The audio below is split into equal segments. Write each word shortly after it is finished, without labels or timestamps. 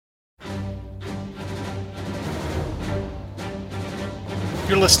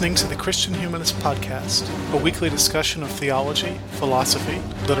You're listening to the Christian Humanist Podcast, a weekly discussion of theology, philosophy,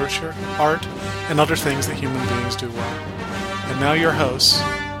 literature, art, and other things that human beings do well. And now your hosts,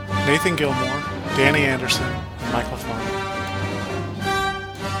 Nathan Gilmour, Danny Anderson, and Michael Farmer.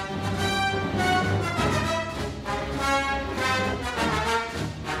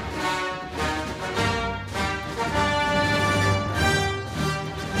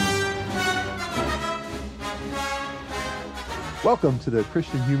 Welcome to the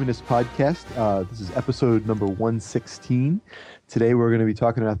Christian Humanist Podcast. This is episode number 116. Today we're going to be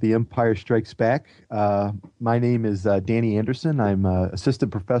talking about The Empire Strikes Back. My name is Danny Anderson. I'm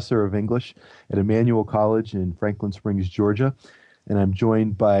assistant professor of English at Emmanuel College in Franklin Springs, Georgia. And I'm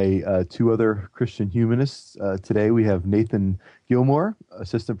joined by two other Christian humanists. Today we have Nathan Gilmour,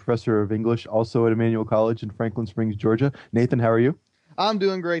 assistant professor of English, also at Emmanuel College in Franklin Springs, Georgia. Nathan, how are you? I'm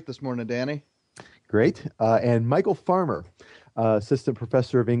doing great this morning, Danny. Great. And Michael Farmer, assistant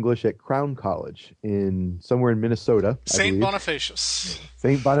professor of English at Crown College somewhere in Minnesota. St. Bonifacius.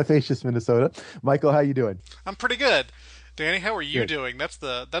 St. Bonifacius, Minnesota. Michael, how you doing? I'm pretty good. Danny, how are you Good. doing? That's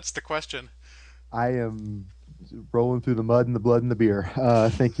the question. I am rolling through the mud and the blood and the beer.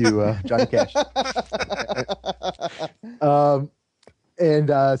 Thank you, Johnny Cash.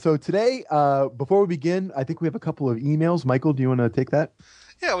 So today, before we begin, I think we have a couple of emails. Michael, do you want to take that?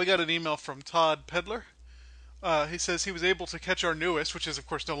 Yeah, we got an email from Todd Pedler. He says he was able to catch our newest, which is of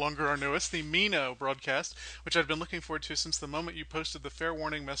course no longer our newest, the Mino broadcast, which I've been looking forward to since the moment you posted the fair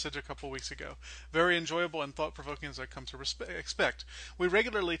warning message a couple weeks ago. Very enjoyable and thought-provoking as I come to expect. We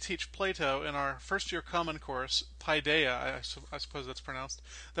regularly teach Plato in our first-year common course, Paideia, I suppose that's pronounced,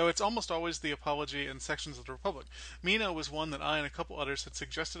 though it's almost always the Apology and sections of the Republic. Mino was one that I and a couple others had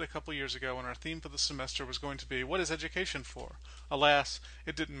suggested a couple years ago when our theme for the semester was going to be, what is education for? Alas,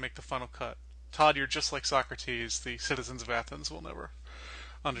 it didn't make the final cut. Todd, you're just like Socrates. The citizens of Athens will never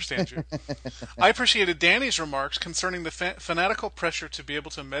understand you. I appreciated Danny's remarks concerning the fanatical pressure to be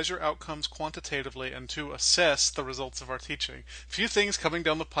able to measure outcomes quantitatively and to assess the results of our teaching. Few things coming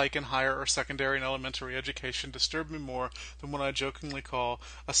down the pike in higher or secondary and elementary education disturb me more than what I jokingly call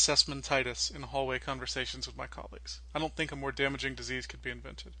assessmentitis in hallway conversations with my colleagues. I don't think a more damaging disease could be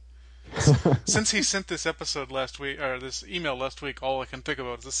invented. Since he sent this episode last week, or this email last week, all I can think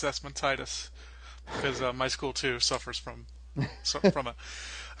about is assessmentitis, because my school too suffers from it.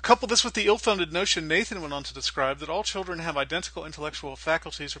 Couple this with the ill-founded notion Nathan went on to describe that all children have identical intellectual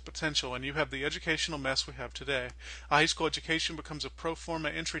faculties or potential, and you have the educational mess we have today. A high school education becomes a pro forma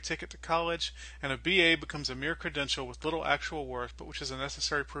entry ticket to college, and a BA becomes a mere credential with little actual worth, but which is a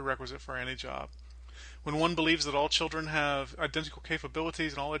necessary prerequisite for any job. When one believes that all children have identical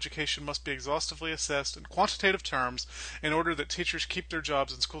capabilities and all education must be exhaustively assessed in quantitative terms in order that teachers keep their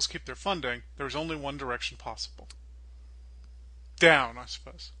jobs and schools keep their funding, there is only one direction possible. Down, I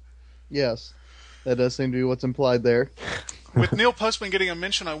suppose. Yes, that does seem to be what's implied there. With Neil Postman getting a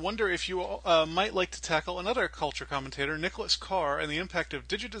mention, I wonder if you might like to tackle another culture commentator, Nicholas Carr, and the impact of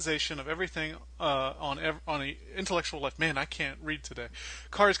digitization of everything on intellectual life. Man, I can't read today.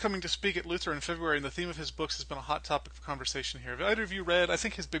 Carr is coming to speak at Luther in February, and the theme of his books has been a hot topic of conversation here. Have either of you read? I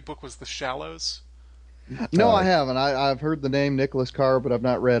think his big book was The Shallows. No, I haven't. I've heard the name Nicholas Carr, but I've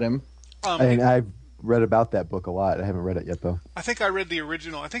not read him. I've read about that book a lot. I haven't read it yet, though. I think I read the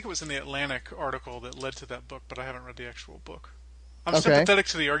original. I think it was in the Atlantic article that led to that book, but I haven't read the actual book. I'm sympathetic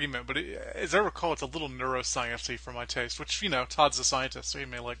to the argument, but as I recall, it's a little neuroscience-y for my taste, which, Todd's a scientist, so he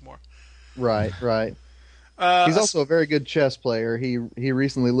may like more. Right. He's also a very good chess player. He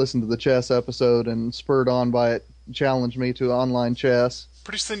recently listened to the chess episode and, spurred on by it, challenged me to online chess.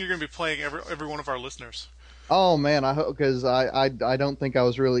 Pretty soon you're going to be playing every one of our listeners. Oh, man, I hope, because I don't think I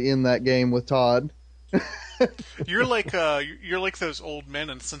was really in that game with Todd. You're like those old men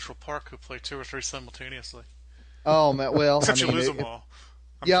in Central Park who play two or three simultaneously. Oh man, well, except you lose them all.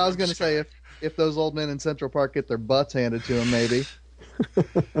 I was going to say if those old men in Central Park get their butts handed to them, maybe.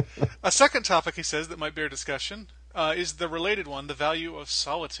 A second topic he says that might bear discussion is the related one: the value of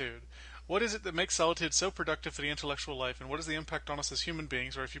solitude. What is it that makes solitude so productive for the intellectual life, and what is the impact on us as human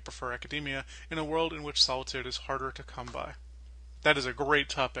beings, or if you prefer academia, in a world in which solitude is harder to come by? That is a great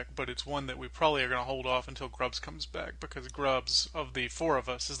topic, but it's one that we probably are going to hold off until Grubbs comes back, because Grubbs, of the four of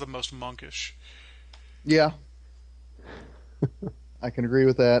us, is the most monkish. Yeah. I can agree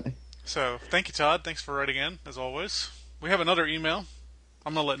with that. So, thank you, Todd. Thanks for writing in, as always. We have another email.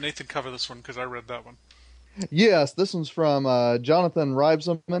 I'm going to let Nathan cover this one, because I read that one. Yes, this one's from Jonathan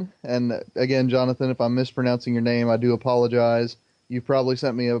Reibsaman. And again, Jonathan, if I'm mispronouncing your name, I do apologize. You've probably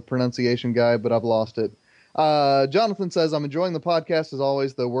sent me a pronunciation guide, but I've lost it. Jonathan says, I'm enjoying the podcast as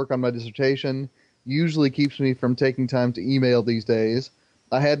always. The work on my dissertation usually keeps me from taking time to email these days.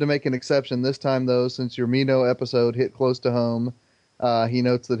 I had to make an exception this time, though, since your Mino episode hit close to home. He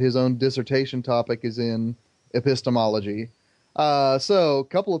notes that his own dissertation topic is in epistemology. So, a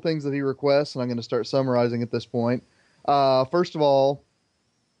couple of things that he requests, and I'm going to start summarizing at this point. First of all,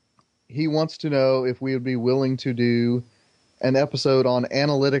 he wants to know if we would be willing to do an episode on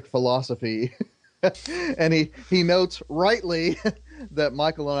analytic philosophy. And he notes rightly that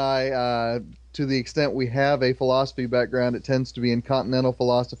Michael and I, to the extent we have a philosophy background, it tends to be in continental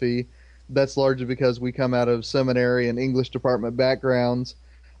philosophy. That's largely because we come out of seminary and English department backgrounds.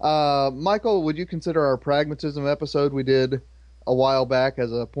 Michael, would you consider our pragmatism episode we did a while back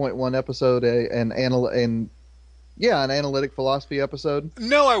as a point one episode an analytic philosophy episode?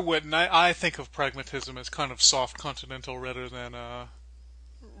 No, I wouldn't. I think of pragmatism as kind of soft continental rather than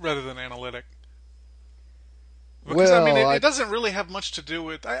analytic. Because I mean, Well, it doesn't really have much to do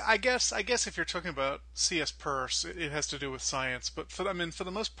with. I guess if you're talking about C.S. Peirce, it has to do with science. But for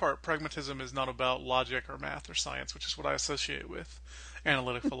the most part, pragmatism is not about logic or math or science, which is what I associate with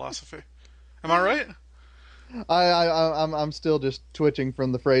analytic philosophy. Am I right? I'm still just twitching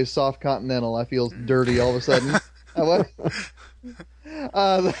from the phrase soft continental. I feel dirty all of a sudden. What?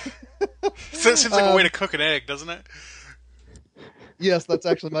 Seems like a way to cook an egg, doesn't it? Yes, that's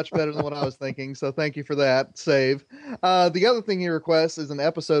actually much better than what I was thinking, so thank you for that save. The other thing he requests is an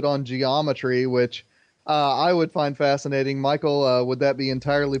episode on geometry, which I would find fascinating. Michael, would that be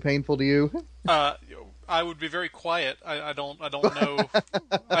entirely painful to you? I would be very quiet. I don't know.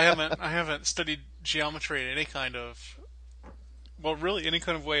 I haven't studied geometry in any kind of, well, really any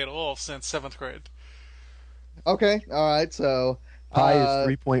kind of way at all since 7th grade. Okay, all right, so... Pi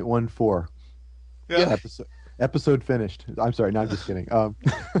is 3.14. Yeah. Episode finished. I'm sorry, no, I'm just kidding.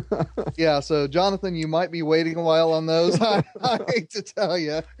 Yeah, so Jonathan, you might be waiting a while on those. I hate to tell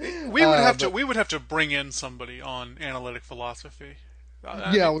you. We would have to bring in somebody on analytic philosophy.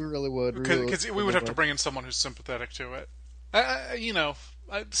 Yeah, we really would. Because we would have to bring in someone who's sympathetic to it.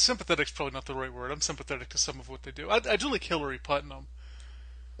 Sympathetic's probably not the right word. I'm sympathetic to some of what they do. I do like Hillary Putnam.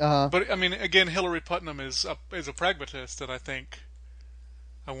 But I mean, again, Hillary Putnam is a pragmatist, and I think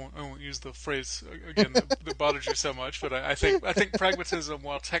I won't use the phrase again that bothers you so much. But I think pragmatism,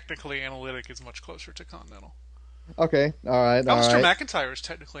 while technically analytic, is much closer to continental. Okay, all right. Alistair McIntyre is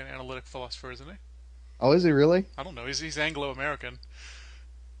technically an analytic philosopher, isn't he? Oh, is he really? I don't know. He's Anglo-American.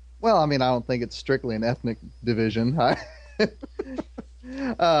 Well, I mean, I don't think it's strictly an ethnic division.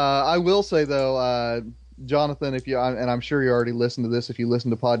 I will say, though, Jonathan, and I'm sure you already listened to this if you listen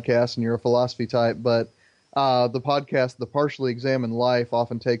to podcasts and you're a philosophy type, but the podcast, The Partially Examined Life,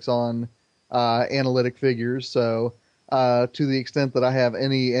 often takes on analytic figures. So to the extent that I have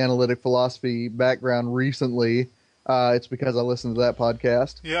any analytic philosophy background recently, it's because I listened to that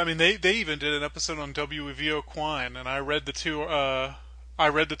podcast. Yeah, I mean, they even did an episode on W.E.V. Quine, and I read the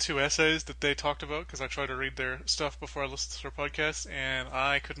two essays that they talked about because I try to read their stuff before I listen to their podcast, and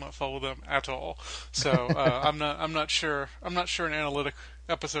I could not follow them at all. So I'm not sure an analytic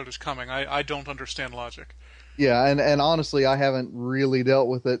episode is coming. I don't understand logic. Yeah, and honestly, I haven't really dealt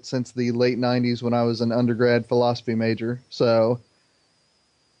with it since the late 90s when I was an undergrad philosophy major. So,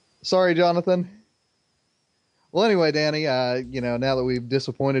 sorry, Jonathan. Well, anyway, Danny, now that we've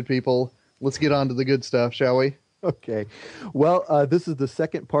disappointed people, let's get on to the good stuff, shall we? Okay. Well, this is the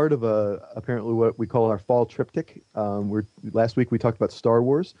second part of apparently what we call our fall triptych. Last week we talked about Star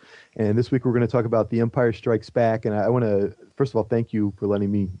Wars, and this week we're going to talk about The Empire Strikes Back. And I want to, first of all, thank you for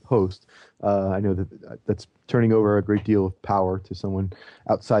letting me host. I know that's turning over a great deal of power to someone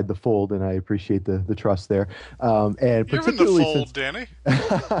outside the fold, and I appreciate the trust there. And you're in the fold, Danny.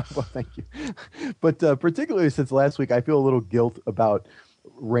 Well, thank you. But particularly since last week, I feel a little guilt about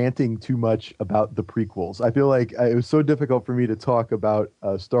ranting too much about the prequels. I feel like it was so difficult for me to talk about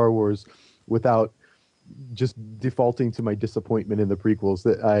Star Wars without just defaulting to my disappointment in the prequels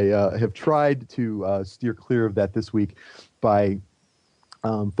that I have tried to steer clear of that this week by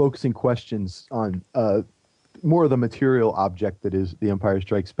focusing questions on more of the material object that is The Empire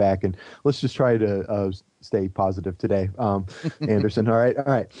Strikes Back. And let's just try to stay positive today, Anderson. All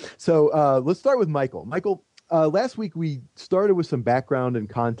right. So let's start with Michael. Michael, last week we started with some background and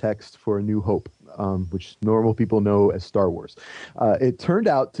context for A New Hope, which normal people know as Star Wars. It turned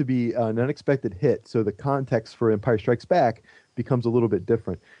out to be an unexpected hit, so the context for Empire Strikes Back becomes a little bit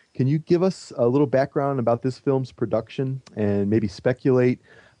different. Can you give us a little background about this film's production and maybe speculate,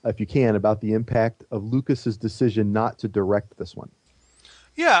 if you can, about the impact of Lucas's decision not to direct this one?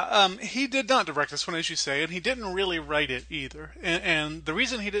 Yeah, he did not direct this one, as you say, and he didn't really write it either. And the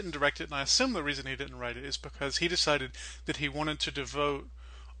reason he didn't direct it, and I assume the reason he didn't write it, is because he decided that he wanted to devote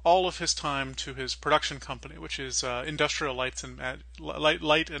all of his time to his production company, which is Industrial Light and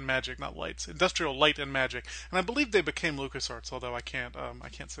Magic, not Lights, Industrial Light and Magic, and I believe they became LucasArts, although I can't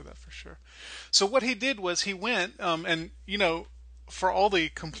say that for sure. So what he did was he went and for all the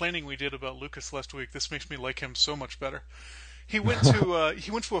complaining we did about Lucas last week, this makes me like him so much better. He went to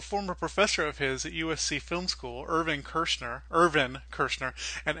a former professor of his at USC Film School, Irvin Kershner,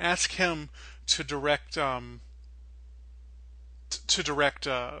 and asked him to direct The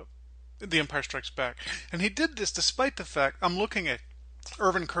Empire Strikes Back. And he did this despite the fact I'm looking at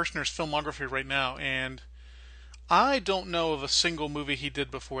Irvin Kershner's filmography right now, and I don't know of a single movie he did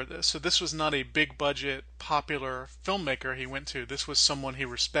before this. So this was not a big budget, popular filmmaker he went to. This was someone he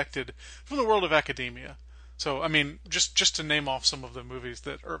respected from the world of academia. So, I mean, just to name off some of the movies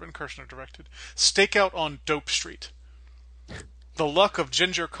that Irvin Kershner directed. Stakeout on Dope Street. The Luck of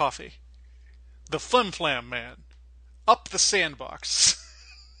Ginger Coffee. The Flim Flam Man. Up the Sandbox.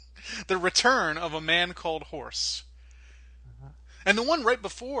 The Return of a Man Called Horse. And the one right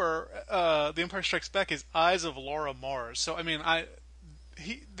before The Empire Strikes Back is Eyes of Laura Mars. So, I mean,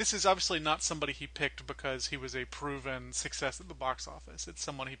 this is obviously not somebody he picked because he was a proven success at the box office. It's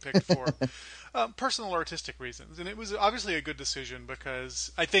someone he picked for personal artistic reasons. And it was obviously a good decision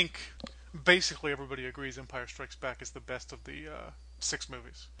because I think basically everybody agrees Empire Strikes Back is the best of the 6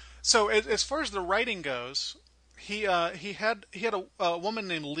 movies. So as far as the writing goes, he had a woman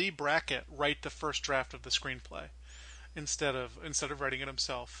named Lee Brackett write the first draft of the screenplay instead of writing it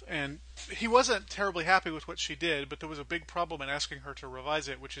himself. And he wasn't terribly happy with what she did, but there was a big problem in asking her to revise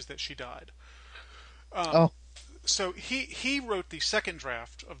it, which is that she died. So he wrote the second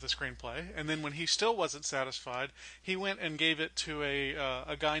draft of the screenplay, and then when he still wasn't satisfied, he went and gave it to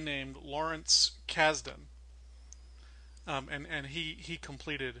a guy named Lawrence Kasdan. And he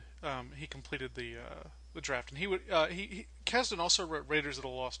completed the draft. And Kasdan also wrote Raiders of the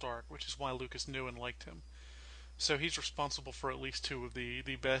Lost Ark, which is why Lucas knew and liked him. So he's responsible for at least 2 of the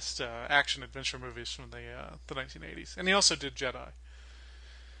best action adventure movies from the 1980s, and he also did Jedi.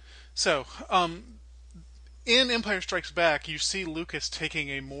 So in Empire Strikes Back, you see Lucas taking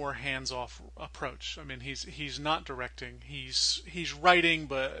a more hands-off approach. I mean, he's not directing, he's writing,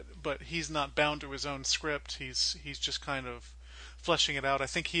 but he's not bound to his own script. He's just kind of fleshing it out. I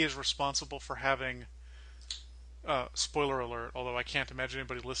think he is responsible for having. Spoiler alert, although I can't imagine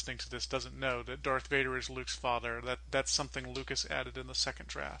anybody listening to this doesn't know that Darth Vader is Luke's father. That's something Lucas added in the second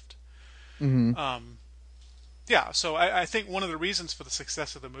draft. Mm-hmm. So I think one of the reasons for the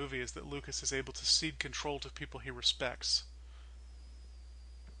success of the movie is that Lucas is able to cede control to people he respects.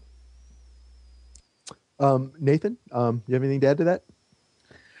 Nathan, you have anything to add to that?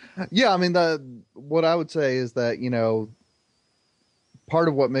 Yeah, I mean, what I would say is that, part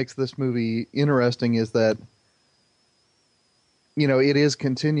of what makes this movie interesting is that it is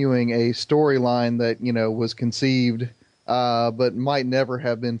continuing a storyline that, was conceived, but might never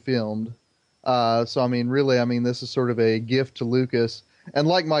have been filmed. So, I mean, really, this is sort of a gift to Lucas. And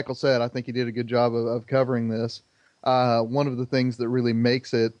like Michael said, I think he did a good job of covering this. One of the things that really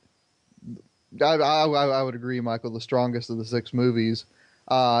makes it, I would agree, Michael, the strongest of the 6 movies,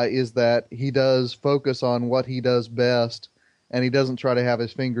 is that he does focus on what he does best, and he doesn't try to have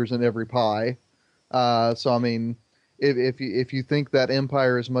his fingers in every pie. So, I mean, if you think that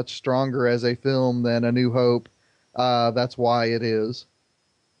Empire is much stronger as a film than A New Hope, that's why it is.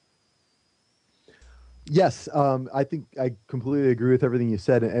 Yes, I think I completely agree with everything you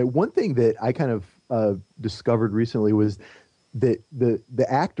said. And one thing that I kind of discovered recently was that the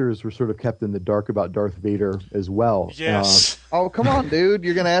actors were sort of kept in the dark about Darth Vader as well. Yes. Oh, come on, dude!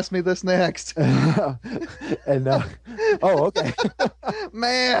 You're gonna ask me this next. And oh, okay.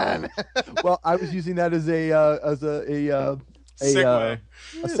 Man. Well, I was using that as a segue.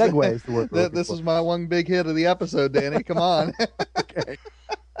 A segue is the word. This is my one big hit of the episode, Danny. Come on. Okay.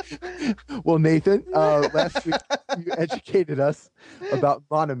 Well, Nathan, last week you educated us about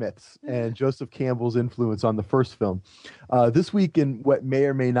monomyths and Joseph Campbell's influence on the first film. This week, in what may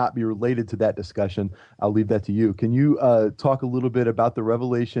or may not be related to that discussion, I'll leave that to you. Can you talk a little bit about the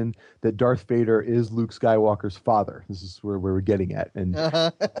revelation that Darth Vader is Luke Skywalker's father? This is where we're getting at. And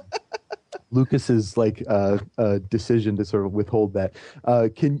Lucas's decision to sort of withhold that.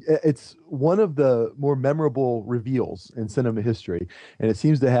 It's one of the more memorable reveals in cinema history, and it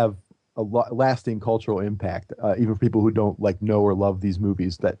seems to have a lasting cultural impact, even for people who don't know or love these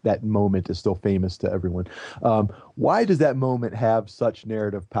movies. That moment is still famous to everyone. Why does that moment have such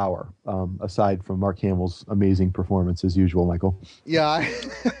narrative power, aside from Mark Hamill's amazing performance as usual, Michael? Yeah,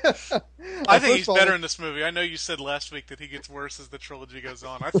 I think First he's of better all, in this movie. I know you said last week that he gets worse as the trilogy goes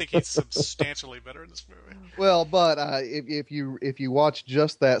on. I think he's substantially better in this movie. well, but if you watch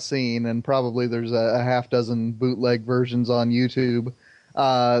just that scene, and probably there's a half dozen bootleg versions on YouTube,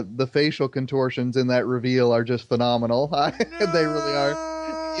 the facial contortions in that reveal are just phenomenal. They really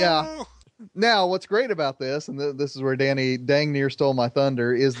are. Yeah. No. Now, what's great about this, and this is where Danny dang near stole my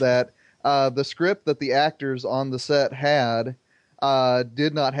thunder, is that the script that the actors on the set had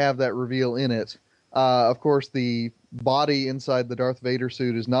did not have that reveal in it. Of course, the body inside the Darth Vader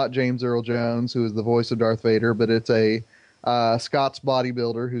suit is not James Earl Jones, who is the voice of Darth Vader, but it's a Scots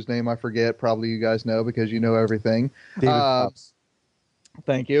bodybuilder whose name I forget. Probably you guys know because you know everything. David Uh, Cross.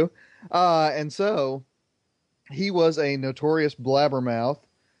 Thank you. And so he was a notorious blabbermouth.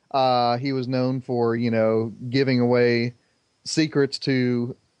 He was known for, giving away secrets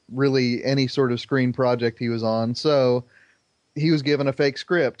to really any sort of screen project he was on. So he was given a fake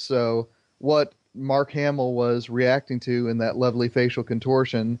script. So what Mark Hamill was reacting to in that lovely facial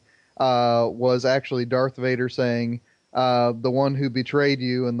contortion was actually Darth Vader saying, "The one who betrayed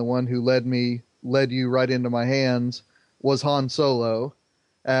you and the one who led you right into my hands was Han Solo."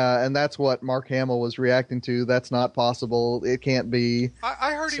 And that's what Mark Hamill was reacting to. That's not possible. It can't be.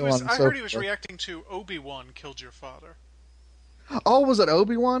 I heard he So was. on and I so heard he was forth. reacting to Obi-Wan killed your father. Oh, was it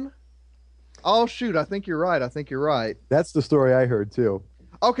Obi-Wan? Oh shoot, I think you're right. I think you're right. That's the story I heard too.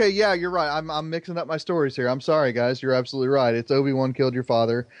 Okay, yeah, you're right. I'm mixing up my stories here. I'm sorry, guys. You're absolutely right. It's Obi-Wan killed your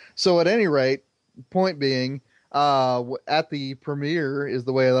father. So at any rate, point being, at the premiere is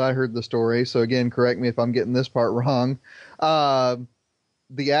the way that I heard the story. So again, correct me if I'm getting this part wrong. Uh,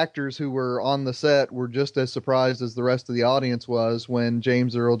 the actors who were on the set were just as surprised as the rest of the audience was when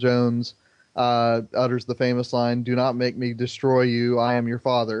James Earl Jones utters the famous line, "Do not make me destroy you. I am your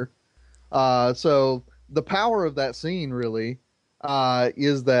father." So the power of that scene really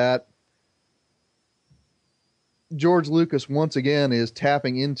is that George Lucas once again is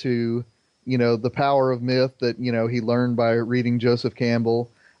tapping into, the power of myth that, he learned by reading Joseph Campbell.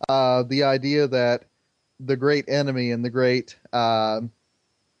 The idea that the great enemy and the great,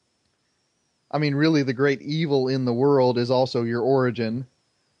 really the great evil in the world is also your origin.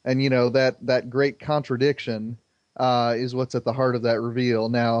 And, that great contradiction is what's at the heart of that reveal.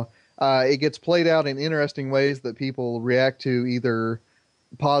 Now, it gets played out in interesting ways that people react to either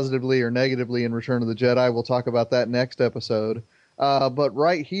positively or negatively in Return of the Jedi. We'll talk about that next episode. But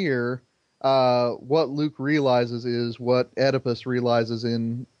right here, what Luke realizes is what Oedipus realizes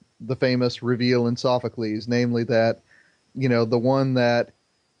in the famous reveal in Sophocles, namely that, the one that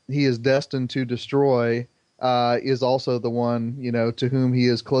he is destined to destroy is also the one, to whom he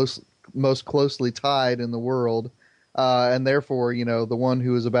is most closely tied in the world. And therefore, the one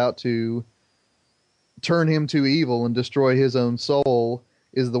who is about to turn him to evil and destroy his own soul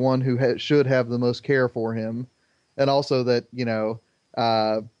is the one who should have the most care for him. And also that,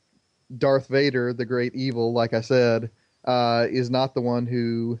 Darth Vader, the great evil, like I said, is not the one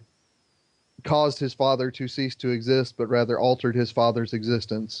who caused his father to cease to exist, but rather altered his father's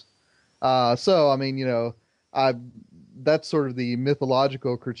existence. That's sort of the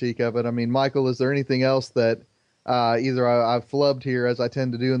mythological critique of it. I mean, Michael, is there anything else that either I've flubbed here, as I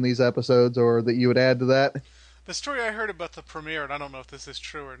tend to do in these episodes, or that you would add to that? The story I heard about the premiere, and I don't know if this is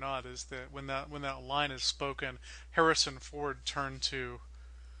true or not, is that when that line is spoken, Harrison Ford turned to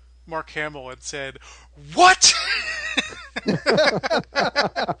Mark Hamill and said, "What?"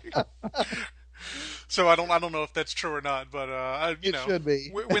 So I don't know if that's true or not, but It should be.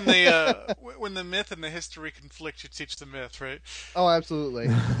 when the myth and the history conflict, you teach the myth, right? Oh, absolutely.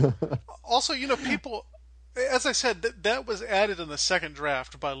 Also, people, as I said, that was added in the second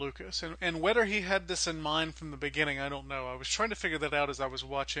draft by Lucas, and whether he had this in mind from the beginning, I don't know. I was trying to figure that out as I was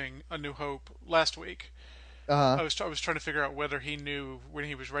watching A New Hope last week. Uh-huh. I was trying to figure out whether he knew when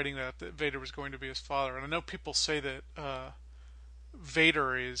he was writing that Vader was going to be his father, and I know people say that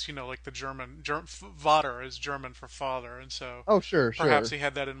Vader is, like the Vater is German for father, and so Oh, sure, perhaps sure. he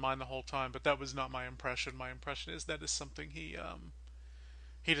had that in mind the whole time. But that was not my impression. My impression is that is something he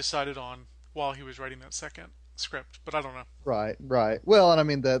decided on while he was writing that second script. But I don't know. Right, right. Well, and I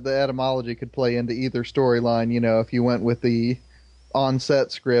mean, the etymology could play into either storyline. If you went with the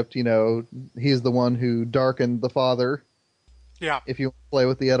on-set script, he's the one who darkened the father. Yeah, If you play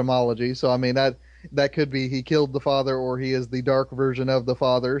with the etymology, so I mean that could be he killed the father, or he is the dark version of the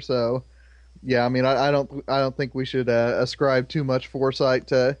father. So yeah, I mean, I don't think we should ascribe too much foresight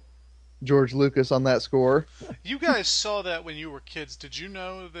to George Lucas on that score. you guys saw that when you were kids. Did you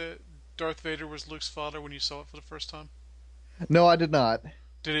know that Darth Vader was Luke's father when you saw it for the first time? No, I did not.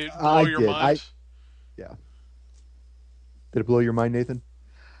 Did it blow I your did. mind? Yeah. Did it blow your mind, Nathan?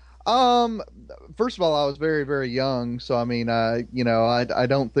 Um, First of all, I was very, very young, so I mean, I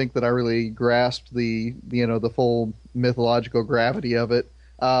don't think that I really grasped the full mythological gravity of it.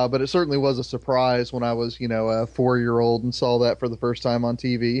 But it certainly was a surprise when I was, a 4-year-old and saw that for the first time on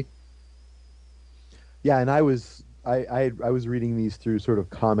TV. Yeah, and I was reading these through sort of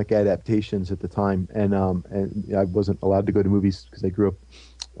comic adaptations at the time, and I wasn't allowed to go to movies because I grew up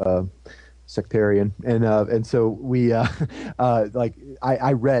uh, sectarian, and so we like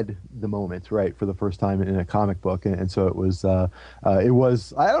I read the moment right for the first time in a comic book, and so it was I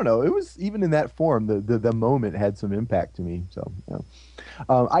don't know, it was even in that form the moment had some impact to me. So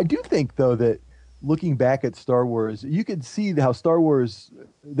I do think though that looking back at Star Wars, you could see how Star Wars,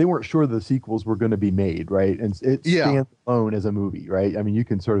 they weren't sure the sequels were going to be made, right? And it Yeah. stands alone as a movie, right? I mean, you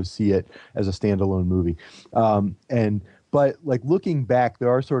can sort of see it as a standalone movie. And but like looking back, there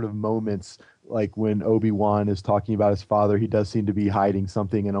are sort of moments like when Obi-Wan is talking about his father, he does seem to be hiding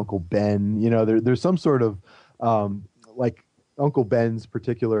something, and Uncle Ben, there's some sort of like Uncle Ben's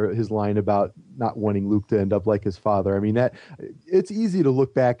particular his line about not wanting Luke to end up like his father. I mean that it's easy to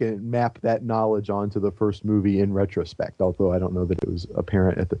look back and map that knowledge onto the first movie in retrospect, although I don't know that it was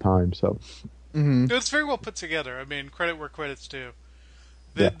apparent at the time. So Hmm. It's very well put together. I mean, credit where credit's due.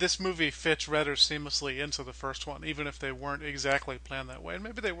 yeah. This movie fits rather seamlessly into the first one, even if they weren't exactly planned that way, and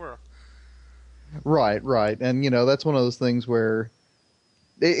maybe they were. Right, right. And that's one of those things where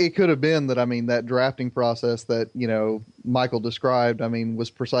it could have been that, I mean, that drafting process that, Michael described, I mean, was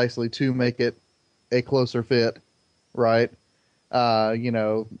precisely to make it a closer fit, right? Uh, you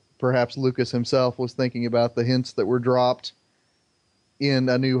know, Perhaps Lucas himself was thinking about the hints that were dropped in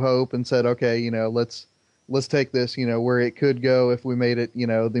A New Hope and said, okay, let's take this, where it could go if we made it,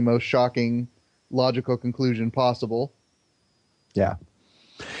 the most shocking logical conclusion possible. Yeah.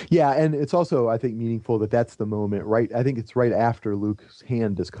 Yeah, and it's also, I think, meaningful that that's the moment, right? I think it's right after Luke's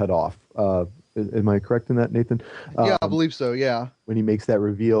hand is cut off. Am I correct in that, Nathan? Yeah, I Um, believe so. Yeah. when he makes that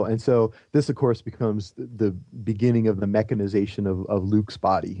reveal. And so this, of course, becomes the beginning of the mechanization of Luke's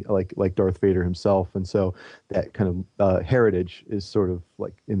body, like Darth Vader himself. And so that kind of heritage is sort of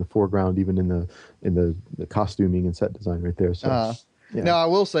like in the foreground, even in the costuming and set design right there. So Uh, yeah, Now, I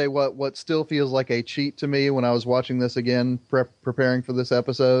will say what still feels like a cheat to me when I was watching this again, preparing for this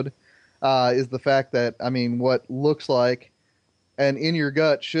episode, is the fact that, I mean, what looks like and in your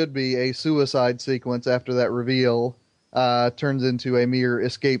gut should be a suicide sequence after that reveal turns into a mere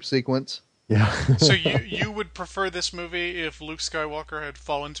escape sequence. yeah, So you would prefer this movie if Luke Skywalker had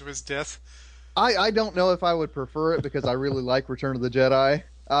fallen to his death? I don't know if I would prefer it because I really like Return of the Jedi,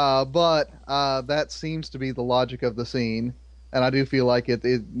 but that seems to be the logic of the scene, and I do feel like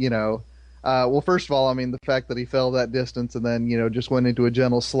well, first of all, I mean, the fact that he fell that distance and then, just went into a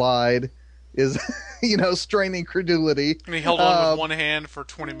gentle slide is, straining credulity. And he held on with one hand for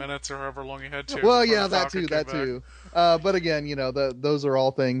 20 minutes or however long he had to Well, before yeah, the that Falcon too, came that back. too. But again, those are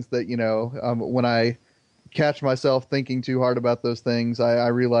all things that, when I catch myself thinking too hard about those things, I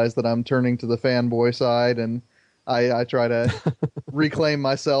realize that I'm turning to the fanboy side, and I try to reclaim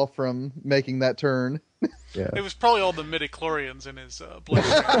myself from making that turn. yeah. It was probably all the midi-chlorians in his blazer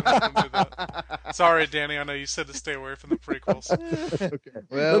that helped him do that. Sorry, Danny, I know you said to stay away from the prequels. Okay. No,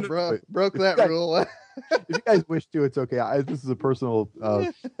 Well, no, no, wait. broke If that you guys, rule. if you guys wish to, it's okay. This is a personal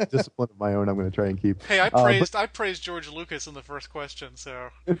discipline of my own. I'm going to try and keep. Hey, But I praised George Lucas in the first question, so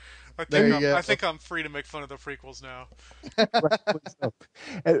There you go. I think I'm free to make fun of the prequels now. rightfully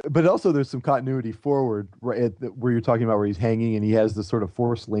so. But also, there's some continuity forward, right, where you're talking about where he's hanging and he has this sort of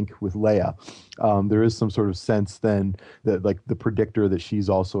force link with Leia. There is some sort of sense then that like the predictor that she's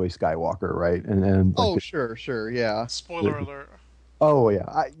also a Skywalker, right? And like Oh, sure, yeah. Spoiler alert. oh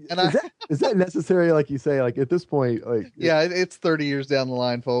yeah, And is that necessary? Like you say, like at this point, like yeah, it's 30 years down the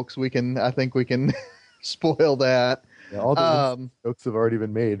line, folks. I think we can spoil that. yeah, all the Um, jokes have already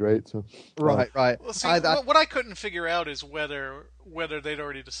been made, right? So right. Well, see, I, what I couldn't figure out is whether they'd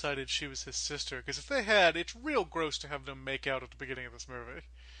already decided she was his sister. Because if they had, it's real gross to have them make out at the beginning of this movie.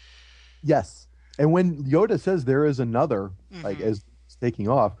 yes, and when Yoda says there is another, like Hmm. as it's taking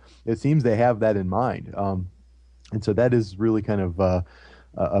off, it seems they have that in mind. And so that is really kind of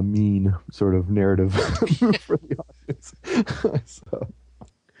a mean sort of narrative move for the audience. So,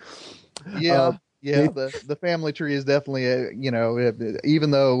 Yeah, yeah. Nathan- The family tree is definitely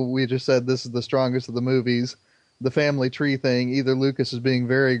even though we just said this is the strongest of the movies, the family tree thing, either Lucas is being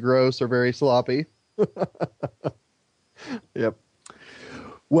very gross or very sloppy. yep.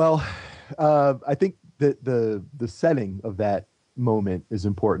 Well, I think that the setting of that moment is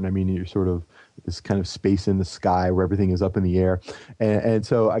important. I mean, you're sort of this kind of space in the sky where everything is up in the air. And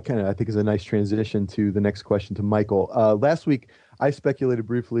so I think is a nice transition to the next question to Michael. Last week, I speculated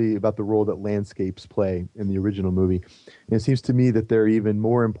briefly about the role that landscapes play in the original movie. And it seems to me that they're even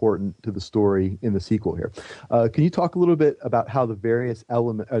more important to the story in the sequel here. Can you talk a little bit about how the various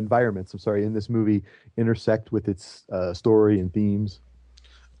environments, in this movie intersect with its story and themes?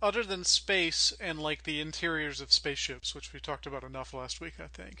 Other than space and like the interiors of spaceships, which we talked about enough last week, I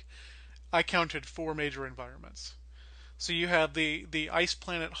think, I counted four major environments. So you have the ice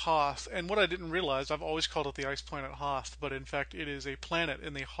planet Hoth, and what I didn't realize, I've always called it the ice planet Hoth, but in fact it is a planet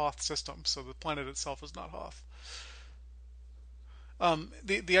in the Hoth system, so the planet itself is not Hoth.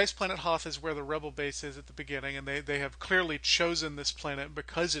 The ice planet Hoth is where the rebel base is at the beginning, and they have clearly chosen this planet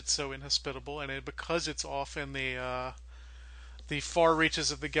because it's so inhospitable and because it's off in the far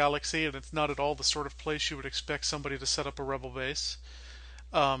reaches of the galaxy, and it's not at all the sort of place you would expect somebody to set up a rebel base.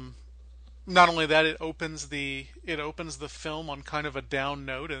 Um, Not only that, it opens the film on kind of a down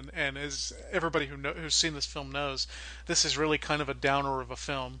note, and as everybody who's seen this film knows, this is really kind of a downer of a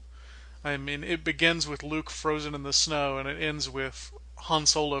film. I mean, it begins with Luke frozen in the snow, and it ends with Han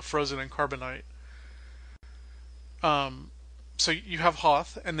Solo frozen in carbonite. Um, so you have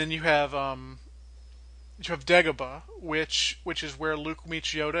Hoth, and then you have Dagobah, which is where Luke meets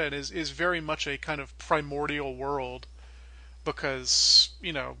Yoda, and is very much a kind of primordial world because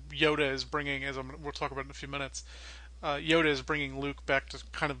Yoda is bringing, we'll talk about in a few minutes. Yoda is bringing Luke back to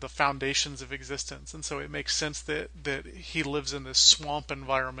kind of the foundations of existence, and so it makes sense that he lives in this swamp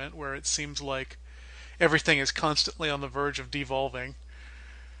environment where it seems like everything is constantly on the verge of devolving.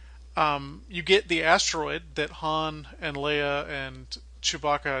 You get the asteroid that Han and Leia and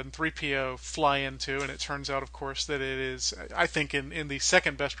Chewbacca and 3PO fly into, and it turns out, of course, that it is, I think, in the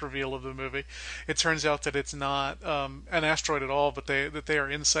second best reveal of the movie, it turns out that it's not an asteroid at all, but that they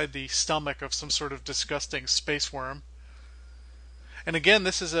are inside the stomach of some sort of disgusting space worm. And again,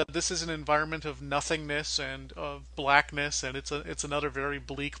 this is an environment of nothingness and of blackness, and it's another very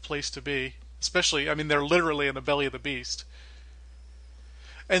bleak place to be. Especially, I mean, they're literally in the belly of the beast.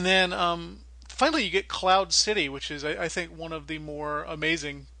 And then finally, you get Cloud City, which is, I think, one of the more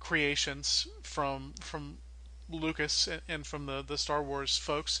amazing creations from Lucas and from the Star Wars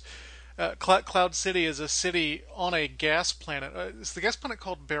folks. Cloud City is a city on a gas planet. Is the gas planet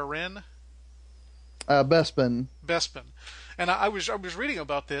called Beren? Bespin. Bespin. And I was reading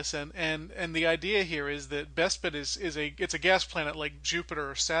about this, and the idea here is that Bespin it's a gas planet like Jupiter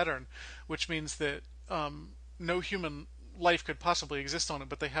or Saturn, which means that no human life could possibly exist on it,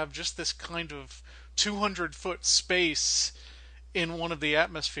 but they have just this kind of 200-foot space in one of the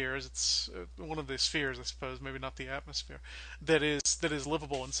atmospheres. It's one of the spheres, I suppose, maybe not the atmosphere, that is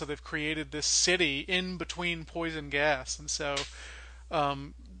livable. And so they've created this city in between poison gas. And so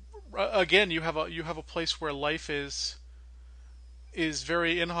um, again, you have a place where life is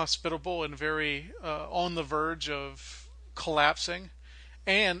very inhospitable and very on the verge of collapsing.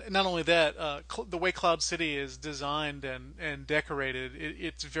 And not only that, the way Cloud City is designed and decorated,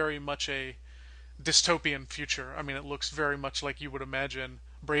 it's very much a dystopian future. I mean, it looks very much like you would imagine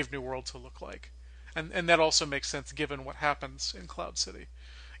Brave New World to look like. And that also makes sense given what happens in Cloud City.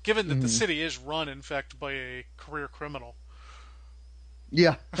 Given that the Hmm. city is run, in fact, by a career criminal,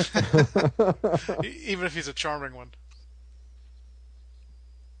 Yeah. even if he's a charming one.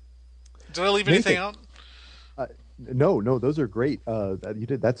 Did I leave anything Nathan, out? no, those are great. You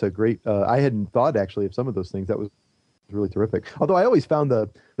did. That's a great. I hadn't thought actually of some of those things. That was really terrific. Although I always found the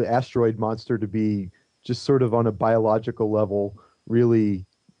asteroid monster to be just sort of on a biological level really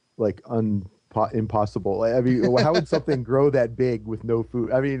like impossible. I mean, how would something grow that big with no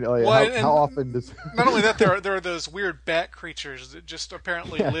food? I mean, like, Well, how and often does? not only that, there are those weird bat creatures that just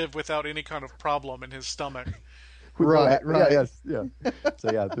apparently Yeah. live without any kind of problem in his stomach. With no, Right, yeah, right. yes, yeah.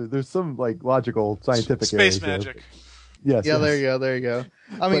 So yeah, there's some like logical scientific Space areas there. magic. Yes, Yeah, there yes. you go. There you go.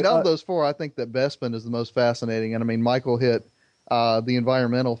 I mean, But of those four, I think that Bespin is the most fascinating. And I mean, Michael hit the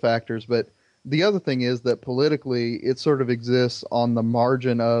environmental factors, but the other thing is that politically, it sort of exists on the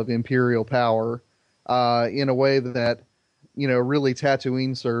margin of imperial power in a way that, really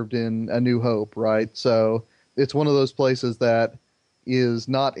Tatooine served in A New Hope, right? So it's one of those places that is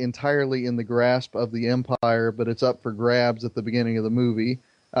not entirely in the grasp of the Empire, but it's up for grabs at the beginning of the movie.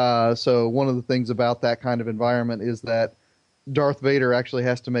 So one of the things about that kind of environment is that Darth Vader actually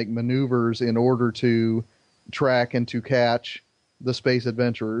has to make maneuvers in order to track and to catch the space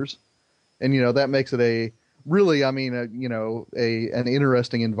adventurers, and that makes it a really, I mean, an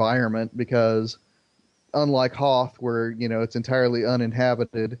interesting environment because unlike Hoth, where it's entirely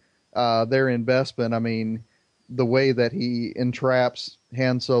uninhabited, there in Bespin, I mean, the way that he entraps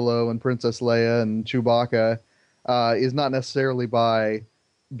Han Solo and Princess Leia and Chewbacca is not necessarily by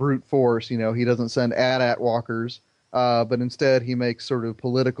brute force. He doesn't send AT-AT walkers, but instead he makes sort of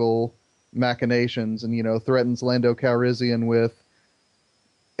political machinations and, threatens Lando Calrissian with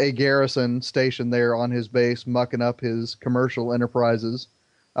a garrison stationed there on his base, mucking up his commercial enterprises.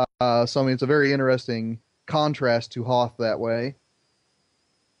 So, I mean, it's a very interesting contrast to Hoth that way.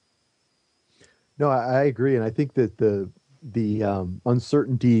 No, I agree, and I think that the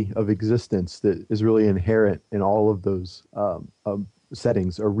uncertainty of existence that is really inherent in all of those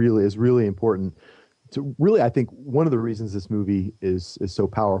settings is really important. To really, I think one of the reasons this movie is so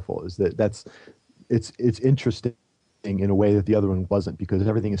powerful is that it's interesting in a way that the other one wasn't, because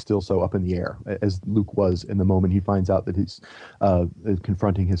everything is still so up in the air, as Luke was in the moment he finds out that he's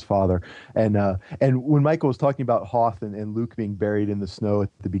confronting his father. And when Michael was talking about Hoth and Luke being buried in the snow at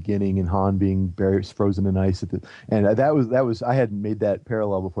the beginning and Han being buried frozen in ice that was I hadn't made that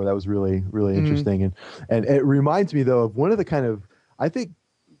parallel before. That was really interesting. And it reminds me though of one of the kind of, I think,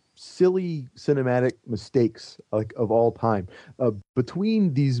 silly cinematic mistakes of all time.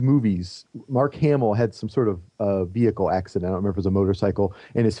 Between these movies, Mark Hamill had some sort of vehicle accident. I don't remember if it was a motorcycle,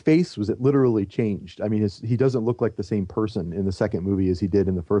 and his face was literally changed. I mean, he doesn't look like the same person in the second movie as he did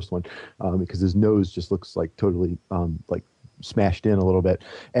in the first one, because his nose just looks like totally like smashed in a little bit.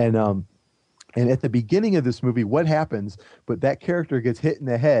 And at the beginning of this movie, what happens? But that character gets hit in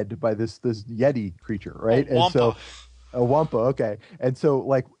the head by this Yeti creature, right? And so. A Wampa, okay. And so,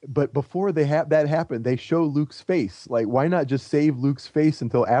 but before that happen, they show Luke's face. Like, why not just save Luke's face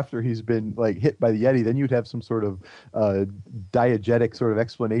until after he's been hit by the Yeti? Then you'd have some sort of diegetic sort of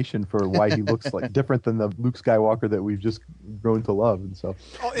explanation for why he looks different than the Luke Skywalker that we've just grown to love. And so,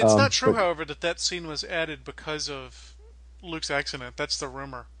 it's not true, however, that scene was added because of Luke's accident. That's the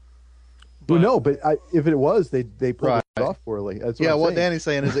rumor. Well, no, but if it was, they pulled it off poorly. That's what Danny's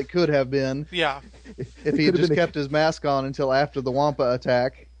saying is it could have been. Yeah. If he had just kept his mask on until after the Wampa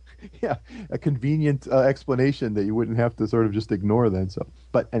attack. Yeah, a convenient explanation that you wouldn't have to sort of just ignore then. So,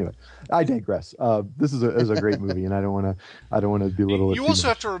 but anyway, I digress. This is a great movie, and I don't want to belittle it. You also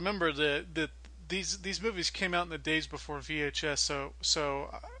have to remember that these movies came out in the days before VHS,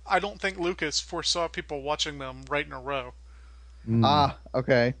 so I don't think Lucas foresaw people watching them right in a row. Ah,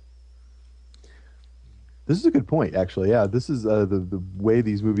 okay. This is a good point, actually. Yeah, this is the way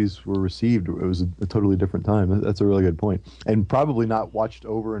these movies were received. It was a totally different time. That's a really good point, and probably not watched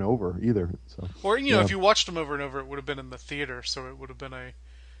over and over either. So, or if you watched them over and over, it would have been in the theater, so it would have been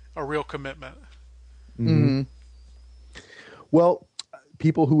a real commitment. Mm-hmm. Well,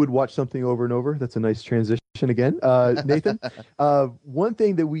 people who would watch something over and over. That's a nice transition again, Nathan. One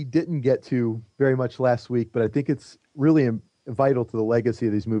thing that we didn't get to very much last week, but I think it's really vital to the legacy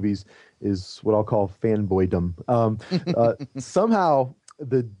of these movies, is what I'll call fanboydom. Somehow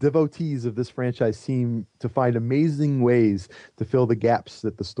the devotees of this franchise seem to find amazing ways to fill the gaps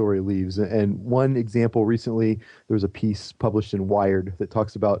that the story leaves. And one example, recently there was a piece published in Wired that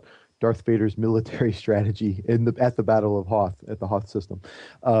talks about Darth Vader's military strategy at the Battle of Hoth, at the Hoth system.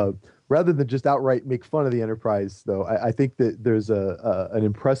 Rather than just outright make fun of the Enterprise, though, I think that there's an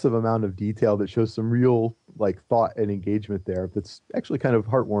impressive amount of detail that shows some real thought and engagement there. That's actually kind of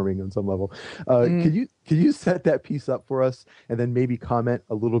heartwarming on some level. Could you set that piece up for us, and then maybe comment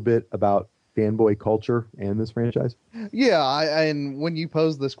a little bit about fanboy culture and this franchise? Yeah, and when you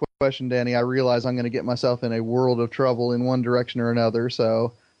pose this question, Danny, I realize I'm going to get myself in a world of trouble in one direction or another,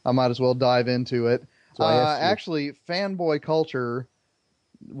 so I might as well dive into it. Actually, fanboy culture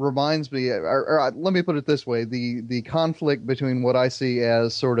reminds me, or let me put it this way, the conflict between what I see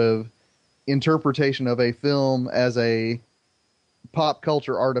as sort of interpretation of a film as a pop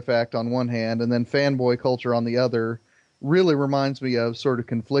culture artifact on one hand, and then fanboy culture on the other, really reminds me of sort of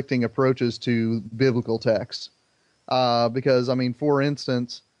conflicting approaches to biblical texts. Because, I mean, for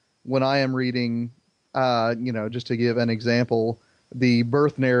instance, when I am reading, just to give an example, the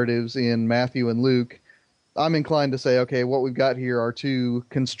birth narratives in Matthew and Luke, I'm inclined to say, okay, what we've got here are two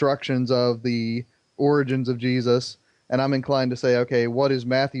constructions of the origins of Jesus, and I'm inclined to say, okay, what is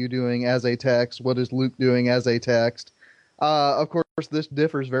Matthew doing as a text? What is Luke doing as a text? Of course, this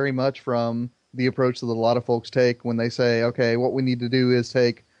differs very much from the approach that a lot of folks take when they say, okay, what we need to do is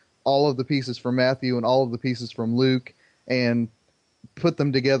take all of the pieces from Matthew and all of the pieces from Luke and put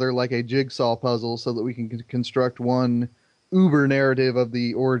them together like a jigsaw puzzle so that we can construct one uber narrative of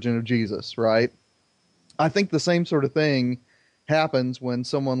the origin of Jesus, right? I think the same sort of thing happens when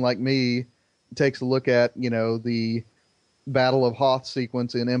someone like me takes a look at, the Battle of Hoth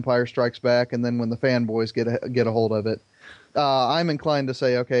sequence in Empire Strikes Back, and then when the fanboys get a hold of it. I'm inclined to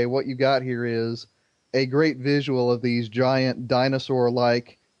say, okay, what you got here is a great visual of these giant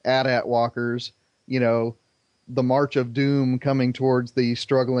dinosaur-like AT-AT walkers, you know, the March of Doom coming towards the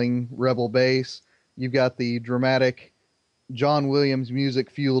struggling rebel base. You've got the dramatic John Williams music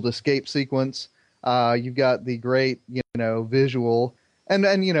fueled escape sequence. You've got the great, visual. And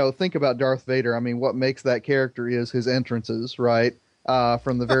think about Darth Vader. I mean, what makes that character is his entrances, right?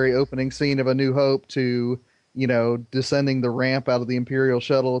 From the very opening scene of A New Hope to, descending the ramp out of the Imperial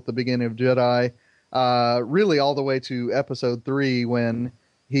shuttle at the beginning of Jedi. Really all the way to episode 3 when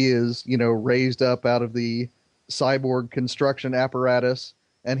he is, raised up out of the cyborg construction apparatus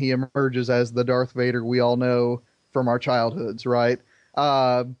and he emerges as the Darth Vader we all know from our childhoods, right?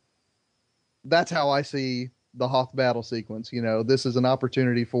 Uh, that's how I see the Hoth battle sequence. This is an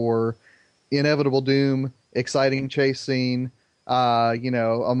opportunity for inevitable doom, exciting chase scene,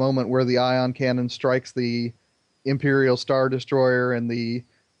 a moment where the ion cannon strikes the Imperial Star Destroyer and the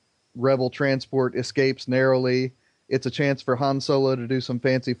Rebel transport escapes narrowly. It's a chance for Han Solo to do some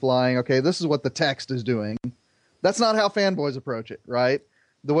fancy flying. Okay, this is what the text is doing. That's not how fanboys approach it, right?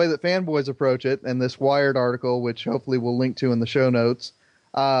 The way that fanboys approach it, and this Wired article, which hopefully we'll link to in the show notes,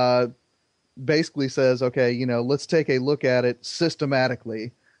 basically says, okay, let's take a look at it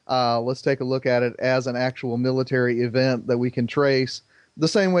systematically. Let's take a look at it as an actual military event that we can trace the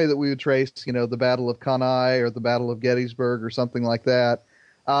same way that we would trace, the Battle of Cannae or the Battle of Gettysburg or something like that.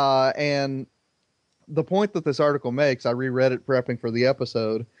 And the point that this article makes, I reread it prepping for the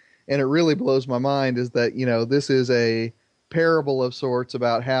episode, and it really blows my mind, is that, this is a parable of sorts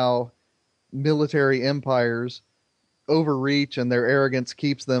about how military empires overreach and their arrogance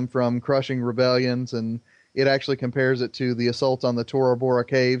keeps them from crushing rebellions. And it actually compares it to the assault on the Tora Bora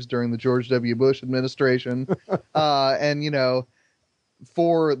Caves during the George W. Bush administration. And,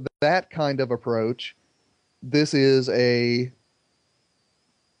 for that kind of approach, this is it's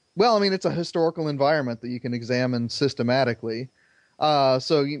a historical environment that you can examine systematically.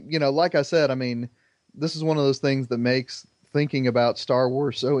 So, like I said, I mean, this is one of those things that makes thinking about Star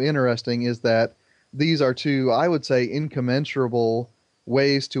Wars so interesting, is that these are two, I would say, incommensurable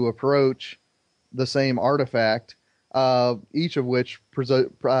ways to approach the same artifact, each of which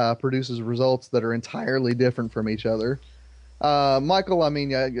produces results that are entirely different from each other. Michael, I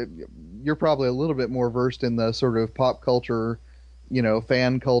mean, you're probably a little bit more versed in the sort of pop culture,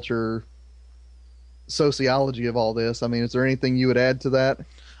 fan culture sociology of all this. I mean, is there anything you would add to that?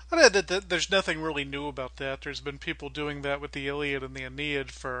 I'd add that there's nothing really new about that. There's been people doing that with the Iliad and the Aeneid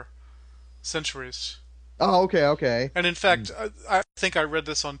for centuries. Oh, okay, okay. And in fact, I think I read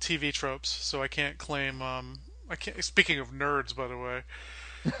this on TV Tropes, so I can't claim. I can't. Speaking of nerds, by the way,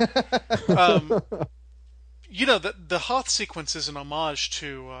 um, the Hoth sequence is an homage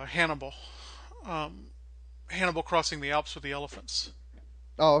to Hannibal. Um, Hannibal crossing the Alps with the elephants,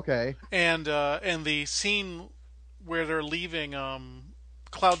 Oh, okay. and the scene where they're leaving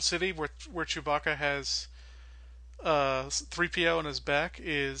Cloud City, where Chewbacca has 3PO on his back,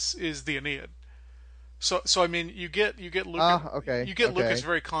 is the Aeneid. So I mean, you get Lucas, Okay, you get Lucas okay.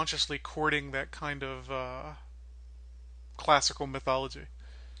 very consciously courting that kind of classical mythology,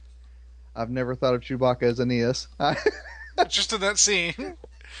 I've never thought of Chewbacca as Aeneas. just in that scene.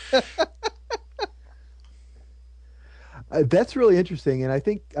 That's really interesting, and I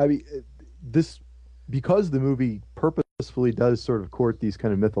think this because the movie purposefully does sort of court these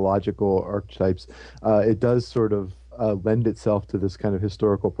kind of mythological archetypes. It does sort of lend itself to this kind of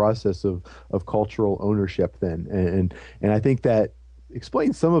historical process of cultural ownership. Then, and I think that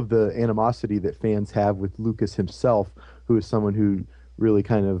explains some of the animosity that fans have with Lucas himself, who is someone who really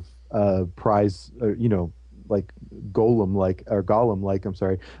kind of like Gollum like, I'm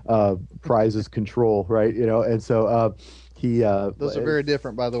sorry, prizes control, right? And so he Those are very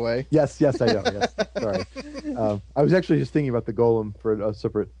different, by the way. yes, I know. Yes, sorry. I was actually just thinking about the Golem for a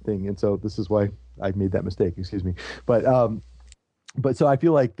separate thing, and so this is why I made that mistake. Excuse me. But so I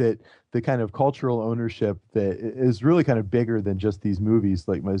feel like that the kind of cultural ownership that is really kind of bigger than just these movies,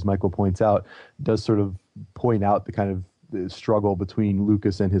 like as Michael points out, does sort of point out the kind of the struggle between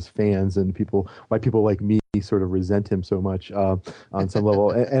Lucas and his fans, and why people like me sort of resent him so much on some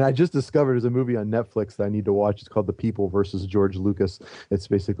level. And I just discovered there's a movie on Netflix that I need to watch. It's called The People versus George Lucas. It's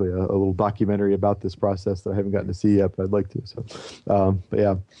basically a little documentary about this process that I haven't gotten to see yet, but I'd like to. So, but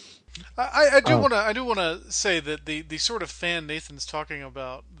yeah. I do want to say that the sort of fan Nathan's talking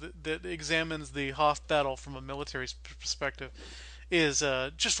about that examines the Hoth battle from a military perspective is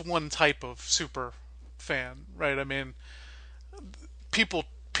just one type of super fan, right? I mean, people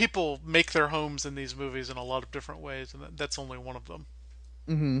make their homes in these movies in a lot of different ways, and that's only one of them.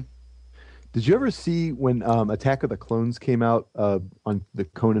 Hmm. Did you ever see when Attack of the Clones came out on the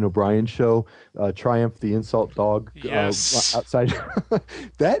Conan O'Brien show, Triumph the Insult Dog Yes. outside?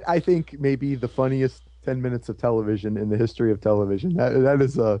 That I think may be the funniest 10 minutes of television in the history of television. That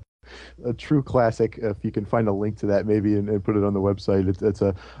is a true classic. If you can find a link to that, maybe and put it on the website, it's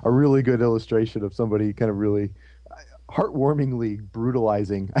a really good illustration of somebody kind of really heartwarmingly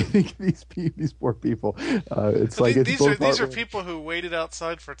brutalizing. I think these poor people. It's But like it's both these are heartwarming. people who waited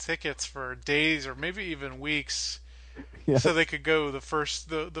outside for tickets for days or maybe even weeks so they Yes. could go the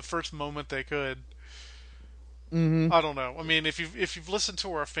first moment they could. Hmm. I don't know. I mean, if you've listened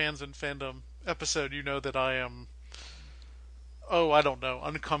to our fans and fandom episode, you know that I am, oh, I don't know,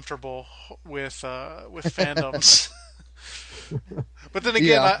 uncomfortable with fandoms. But then again,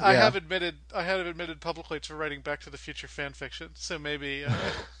 Yeah, I yeah. have admitted publicly to writing Back to the Future fan fiction. So maybe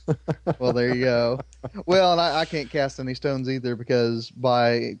Well, there you go. Well, and I can't cast any stones either because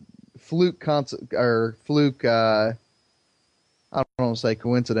by fluke, I don't want to say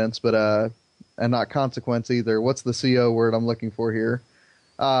coincidence, but and not consequence either. What's the CO word I'm looking for here?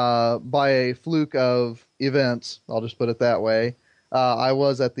 By a fluke of events, I'll just put it that way. I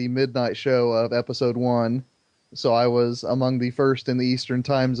was at the midnight show of episode one, so I was among the first in the Eastern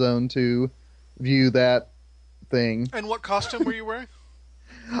time zone to view that thing. and what costume were you wearing?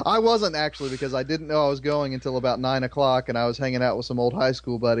 I wasn't actually because I didn't know I was going until about 9 o'clock, and I was hanging out with some old high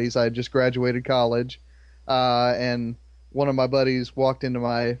school buddies. I had just graduated college, and one of my buddies walked into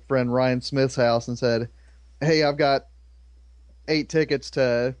my friend Ryan Smith's house and said, "Hey, I've got 8 tickets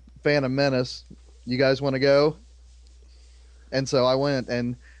to Phantom Menace. You guys want to go?" And so I went,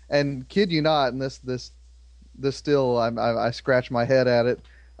 and kid you not, and this still I scratch my head at it.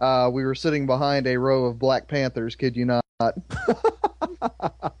 We were sitting behind a row of Black Panthers. Kid you not,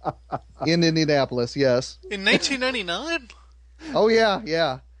 in Indianapolis. Yes. In 1999? Oh yeah,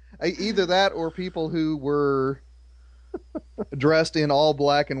 yeah. Either that or people who were dressed in all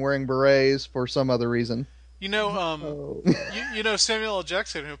black and wearing berets for some other reason. You know, Oh. you know Samuel L.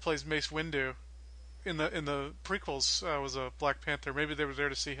 Jackson, who plays Mace Windu in the prequels, was a Black Panther. Maybe they were there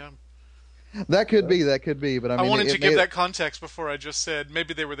to see him. That could be, that could be, but I I mean, wanted to it give made that context before I just said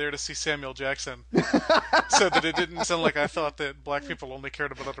maybe they were there to see Samuel Jackson, so that it didn't sound like I thought that black people only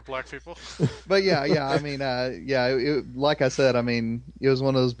cared about other black people. but yeah, yeah. I mean, yeah. Like I said, I mean, it was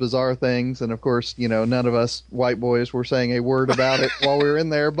one of those bizarre things, and of course, none of us white boys were saying a word about it while we were in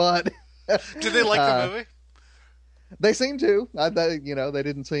there, but Did they like the uh, movie? they seemed to. They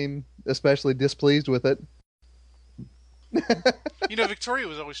didn't seem especially displeased with it. You know, Victoria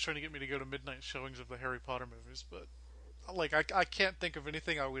was always trying to get me to go to midnight showings of the Harry Potter movies, but like I can't think of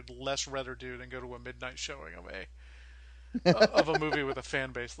anything I would less rather do than go to a midnight showing of a movie with a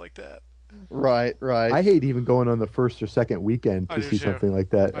fan base like that. Right, right. I hate even going on the first or second weekend I to do see too. something like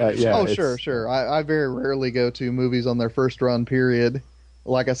that. I do too. Yeah, Oh, sure, sure. I very rarely go to movies on their first run period.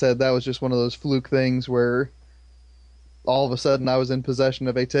 Like I said, that was just one of those fluke things where all of a sudden I was in possession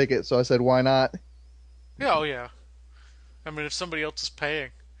of a ticket, so I said, why not? Yeah, oh yeah. I mean, if somebody else is paying,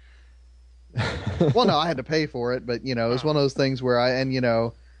 Well, no, I had to pay for it, but it was oh, one of those things where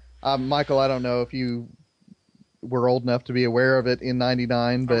Michael, I don't know if you were old enough to be aware of it in '99,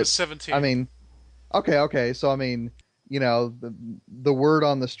 I was but I 17. mean, okay, so I mean, the word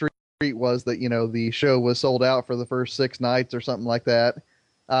on the street was that the show was sold out for the first 6 nights or something like that.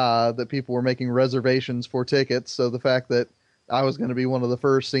 That people were making reservations for tickets, so the fact that I was going to be one of the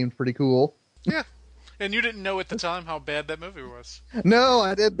first seemed pretty cool. Yeah, and you didn't know at the time how bad that movie was. No,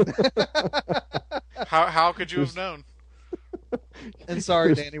 I didn't. How could you have There's, known? And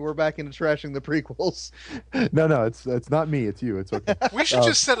sorry, there's Danny, we're back into trashing the prequels. no, it's not me, it's you. It's okay. We should Uh,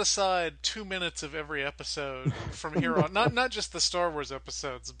 just set aside 2 minutes of every episode from here on. Not just the Star Wars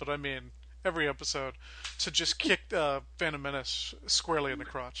episodes, but I mean every episode to just kick Phantom Menace squarely in the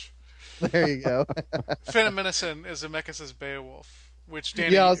crotch. There you go. Phantom Menace and Zemeckis' Beowulf, which Yeah, I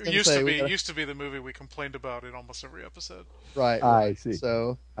Danny was going to say we gotta, used to be the movie we complained about in almost every episode. right, I right. see.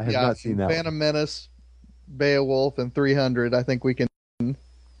 So I have yeah, not seen that one. Phantom Menace, Beowulf, and 300. I think we can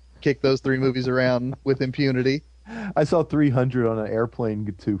kick those three movies around with impunity. I saw 300 on an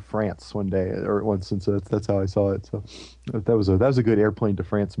airplane to France one day or once, and so that's how I saw it. So that was a good airplane to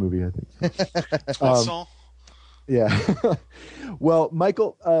France movie, I think. Toussaint. Yeah. Well,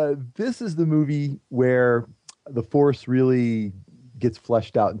 Michael, this is the movie where the Force really gets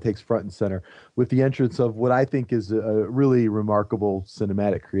fleshed out and takes front and center with the entrance of what I think is a really remarkable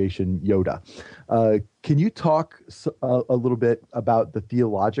cinematic creation, Yoda. Can you talk a little bit about the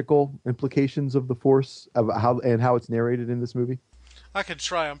theological implications of the Force, of how it's narrated in this movie? I could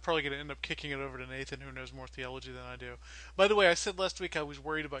try. I'm probably going to end up kicking it over to Nathan, who knows more theology than I do. By the way, I said last week I was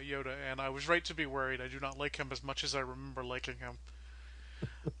worried about Yoda, and I was right to be worried. I do not like him as much as I remember liking him.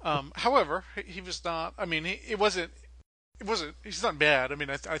 However, he was not. I mean, it wasn't. It wasn't. He's not bad. I mean,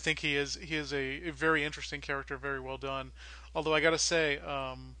 I think he is. He is a very interesting character, very well done. Although I got to say,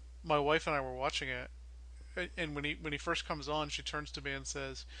 my wife and I were watching it, and when he first comes on, she turns to me and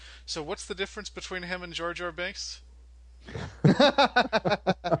says, "So what's the difference between him and Jar Jar Binks?"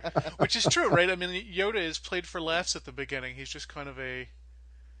 Which is true, right? I mean, Yoda is played for laughs at the beginning. He's just kind of a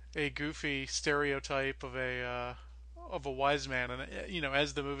goofy stereotype of a wise man, and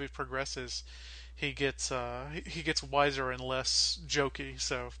as the movie progresses, he gets wiser and less jokey.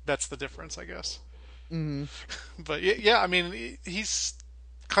 So that's the difference, I guess. Hmm. But yeah, I mean, he's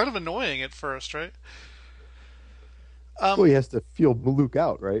kind of annoying at first, right? Well, Um, he has to feel Luke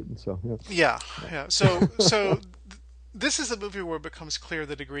out, right? And so, yeah. yeah, yeah. So this is a movie where it becomes clear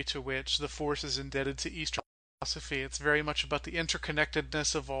the degree to which the Force is indebted to Eastern philosophy. It's very much about the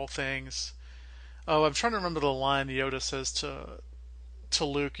interconnectedness of all things. Oh, I'm trying to remember the line Yoda says to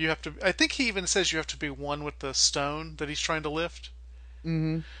Luke. You have to. I think he even says you have to be one with the stone that he's trying to lift,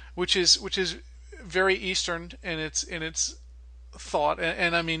 Hmm. which is very Eastern in its thought.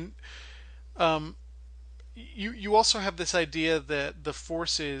 And I mean, um, you also have this idea that the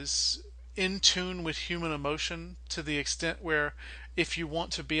Force is in tune with human emotion to the extent where if you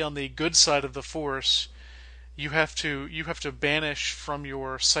want to be on the good side of the Force, you have to banish from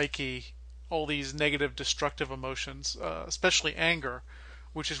your psyche all these negative, destructive emotions, especially anger,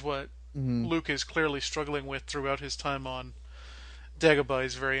 which is what Hmm. Luke is clearly struggling with throughout his time on Dagobah.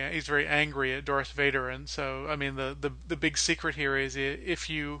 He's very angry at Darth Vader, and so I mean the big secret here is if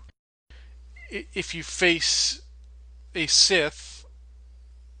you face a Sith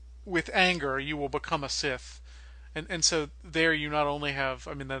with anger, you will become a Sith. And so there you not only have,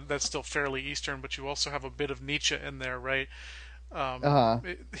 I mean that's still fairly Eastern, but you also have a bit of Nietzsche in there, right? Uh-huh.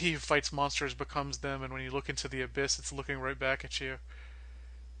 He who fights monsters becomes them, and when you look into the abyss, it's looking right back at you.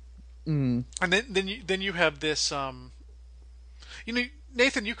 Hmm. And then you have this,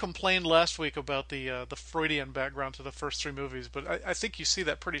 Nathan, you complained last week about the Freudian background to the first three movies, but I think you see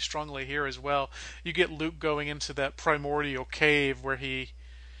that pretty strongly here as well. You get Luke going into that primordial cave where he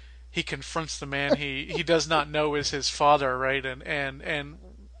confronts the man he does not know is his father, right? And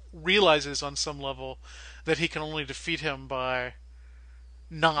realizes on some level that he can only defeat him by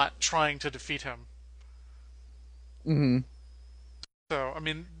not trying to defeat him. Hmm. So I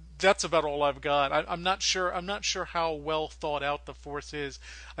mean, that's about all I've got. I'm not sure. I'm not sure how well thought out the Force is.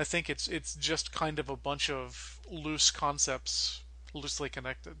 I think it's just kind of a bunch of loose concepts, loosely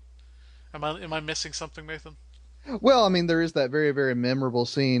connected. Am I missing something, Nathan? Well, I mean, there is that very, very memorable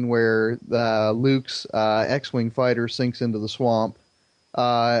scene where Luke's X-wing fighter sinks into the swamp,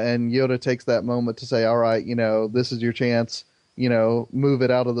 and Yoda takes that moment to say, "All right, this is your chance. Move it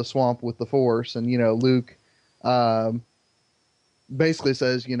out of the swamp with the Force." And Luke um, basically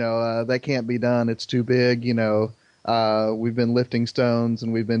says, that can't be done. It's too big. We've been lifting stones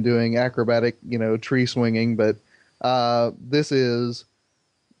and we've been doing acrobatic, tree swinging, but this is,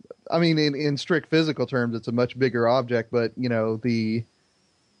 I mean, in strict physical terms, it's a much bigger object, but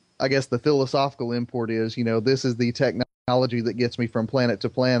I guess the philosophical import is, this is the technology that gets me from planet to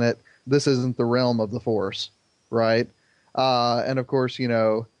planet. This isn't the realm of the Force, right? And of course,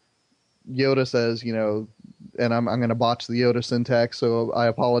 Yoda says, and I'm going to botch the Yoda syntax, so I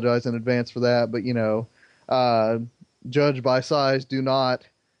apologize in advance for that. But uh, judge by size, do not,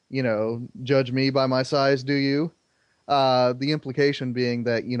 judge me by my size, do you? The implication being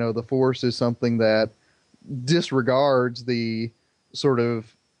that the Force is something that disregards the sort of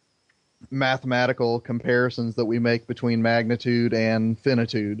mathematical comparisons that we make between magnitude and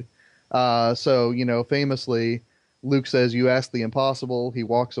finitude. So famously, Luke says, "You ask the impossible." He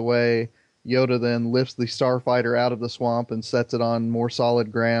walks away. Yoda then lifts the starfighter out of the swamp and sets it on more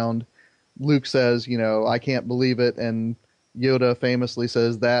solid ground. Luke says, "I can't believe it," and Yoda famously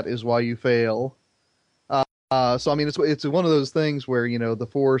says, "That is why you fail." So I mean, it's one of those things where the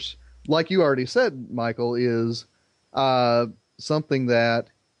Force, like you already said, Michael, is uh, something that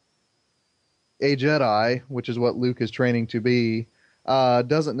a Jedi, which is what Luke is training to be,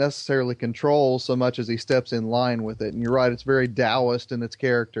 doesn't necessarily control so much as he steps in line with it. And you're right; it's very Taoist in its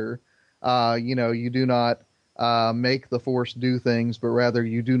character. You do not make the Force do things, but rather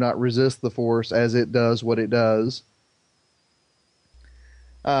you do not resist the Force as it does what it does.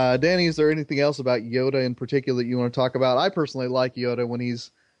 Danny, is there anything else about Yoda in particular that you want to talk about? I personally like Yoda when he's,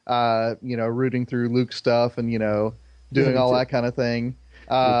 rooting through Luke's stuff and, Yeah, doing me all too. that kind of thing.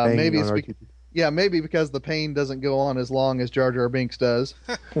 You're banging Maybe on it's R2. Yeah, maybe because the pain doesn't go on as long as Jar Jar Binks does.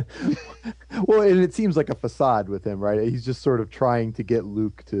 Well, and it seems like a facade with him, right? He's just sort of trying to get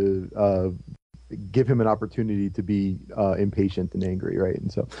Luke to give him an opportunity to be impatient and angry, right?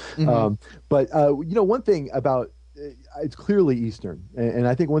 And so, Hmm. um, but one thing about it's clearly Eastern, and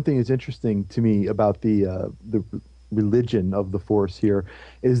I think one thing that's interesting to me about the religion of the Force here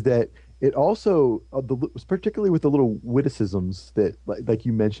is that it also, particularly with the little witticisms that, like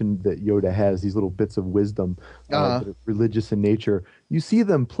you mentioned, that Yoda has these little bits of wisdom Uh, that are religious in nature. You see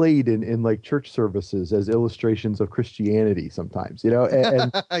them played in like church services as illustrations of Christianity sometimes, yes,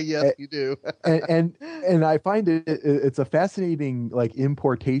 and you do. and and, and I find it's a fascinating like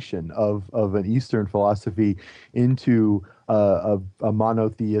importation of an Eastern philosophy into a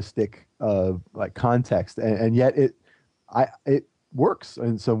monotheistic like context, and yet it works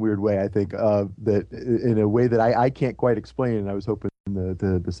in some weird way. I think that in a way that I can't quite explain, and I was hoping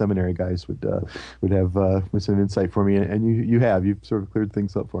the seminary guys would have with some insight for me, and you've sort of cleared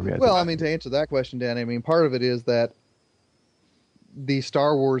things up for me. I Well, think. I mean, to answer that question, Dan, I mean, part of it is that the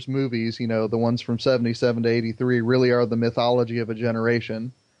Star Wars movies, the ones from 77 to 83, really are the mythology of a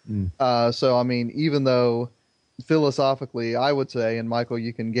generation. Mm. So, I mean, even though philosophically, I would say, and Michael,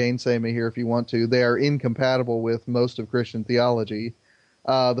 you can gainsay me here if you want to, they are incompatible with most of Christian theology.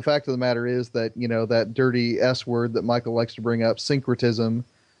 The fact of the matter is that, that dirty S word that Michael likes to bring up, syncretism,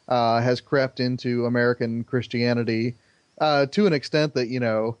 has crept into American Christianity to an extent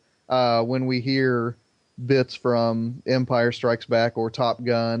that, when we hear bits from Empire Strikes Back or Top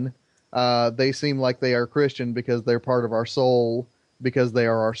Gun, they seem like they are Christian because they're part of our soul, because they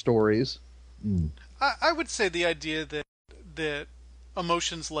are our stories. Mm. I would say the idea that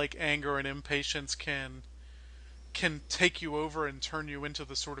emotions like anger and impatience can take you over and turn you into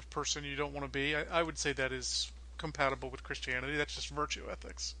the sort of person you don't want to be. I would say that is compatible with Christianity. That's just virtue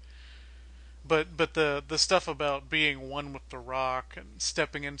ethics. But the stuff about being one with the rock and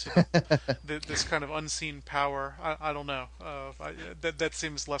stepping into this kind of unseen power, I don't know. That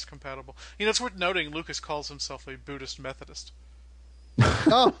seems less compatible. It's worth noting Lucas calls himself a Buddhist Methodist,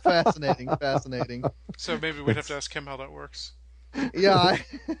 Oh, fascinating, fascinating. so maybe we'd have to That's ask him how that works. Yeah,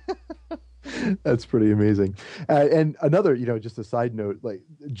 That's pretty amazing. And another, just a side note, like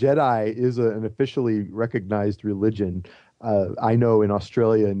Jedi is an officially recognized religion. I know in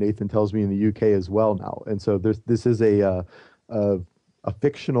Australia, and Nathan tells me in the UK as well now. And so this is a, a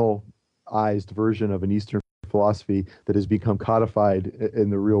fictionalized version of an Eastern philosophy that has become codified in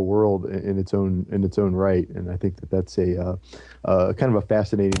the real world in its own right. And I think that's kind of a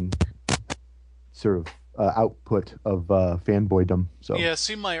fascinating sort of output of fanboydom. So Yeah,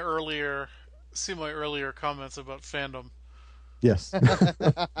 see my earlier comments about fandom. yes.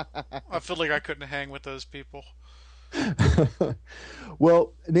 I feel like I couldn't hang with those people.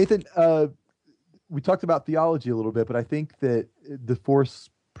 Well, Nathan, we talked about theology a little bit, but I think that the Force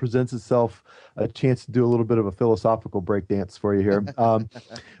presents itself a chance to do a little bit of a philosophical breakdance for you here.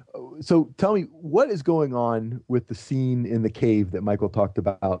 So tell me, what is going on with the scene in the cave that Michael talked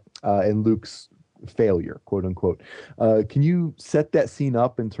about and Luke's failure, quote unquote? Can you set that scene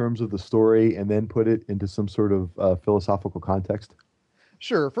up in terms of the story and then put it into some sort of philosophical context?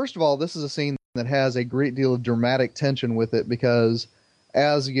 sure. First of all, this is a scene that has a great deal of dramatic tension with it because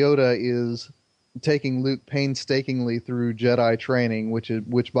as Yoda is taking Luke painstakingly through Jedi training,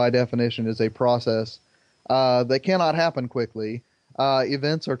 which by definition is a process that cannot happen quickly.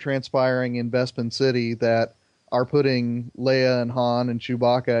 Events are transpiring in Bespin City that are putting Leia and Han and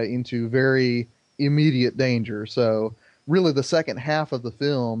Chewbacca into very immediate danger. So, really, the second half of the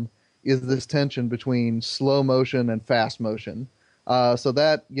film is this tension between slow motion and fast motion. So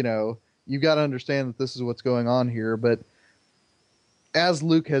that you've got to understand that this is what's going on here. But as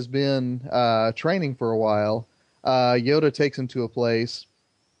Luke has been training for a while, Yoda takes him to a place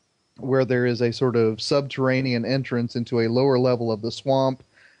where there is a sort of subterranean entrance into a lower level of the swamp.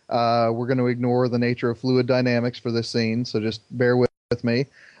 We're going to ignore the nature of fluid dynamics for this scene, so just bear with me.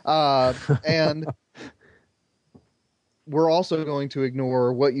 And we're also going to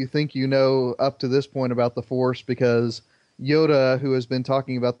ignore what you think you know up to this point about the Force because Yoda, who has been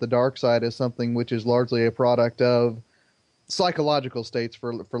talking about the dark side as something which is largely a product of psychological states,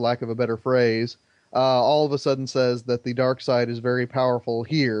 for lack of a better phrase, all of a sudden says that the dark side is very powerful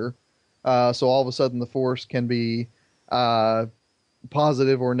here. So all of a sudden the Force can be uh,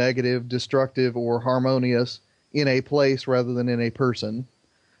 positive or negative, destructive or harmonious in a place rather than in a person.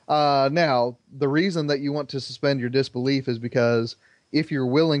 Now, the reason that you want to suspend your disbelief is because if you're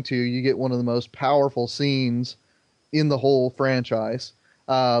willing to, you get one of the most powerful scenes in the whole franchise.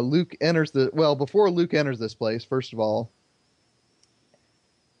 Luke enters before Luke enters this place, first of all,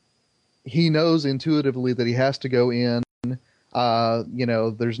 he knows intuitively that he has to go in.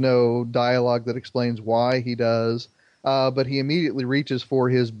 There's no dialogue that explains why he does, but he immediately reaches for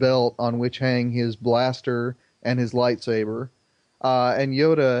his belt on which hang his blaster and his lightsaber. And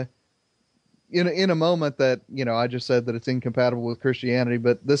Yoda, in a moment that, I just said that it's incompatible with Christianity,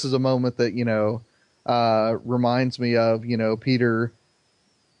 but this is a moment that, reminds me of, Peter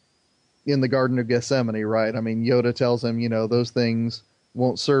in the Garden of Gethsemane, right? I mean, Yoda tells him, those things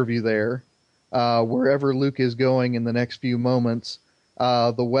won't serve you there. Wherever Luke is going in the next few moments,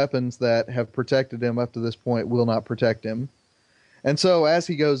 the weapons that have protected him up to this point will not protect him. And so as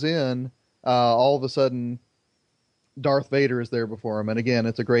he goes in, all of a sudden, Darth Vader is there before him. And again,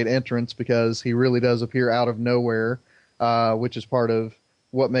 it's a great entrance because he really does appear out of nowhere, which is part of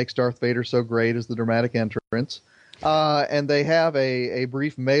what makes Darth Vader so great is the dramatic entrance. And they have a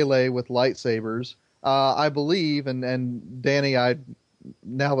brief melee with lightsabers. I believe, and Danny,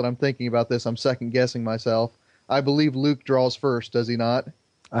 now that I'm thinking about this, I'm second guessing myself. I believe Luke draws first, does he not?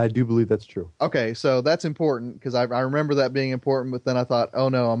 I do believe that's true. Okay, so that's important because I remember that being important, but then I thought, oh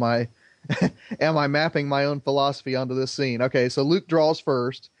no, am I am I mapping my own philosophy onto this scene? Okay, so Luke draws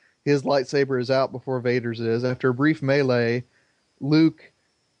first. His lightsaber is out before Vader's is. After a brief melee, Luke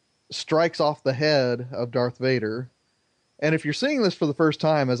strikes off the head of Darth Vader. And if you're seeing this for the first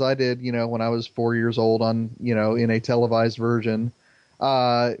time, as I did, when I was 4 years old in a televised version,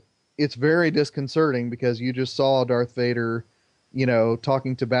 it's very disconcerting because you just saw Darth Vader,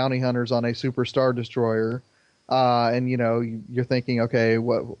 talking to bounty hunters on a super star destroyer. And you're thinking, okay,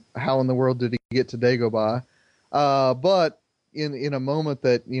 how in the world did he get to Dagobah? But in a moment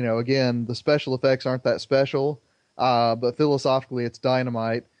that, again, the special effects aren't that special, but philosophically it's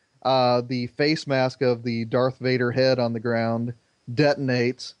dynamite. The face mask of the Darth Vader head on the ground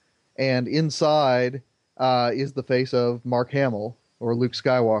detonates, and inside is the face of Mark Hamill, or Luke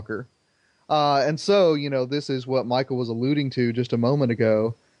Skywalker. And so, this is what Michael was alluding to just a moment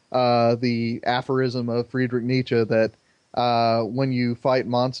ago, the aphorism of Friedrich Nietzsche that when you fight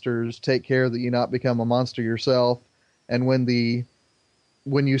monsters, take care that you not become a monster yourself, and when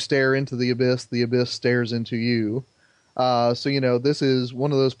you stare into the abyss stares into you. So, this is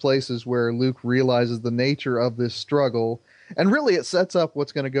one of those places where Luke realizes the nature of this struggle, and really it sets up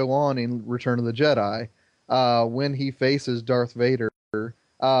what's going to go on in Return of the Jedi. When he faces Darth Vader,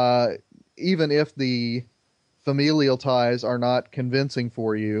 even if the familial ties are not convincing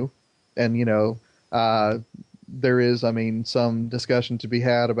for you, and, there is, some discussion to be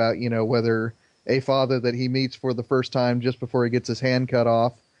had about, whether a father that he meets for the first time just before he gets his hand cut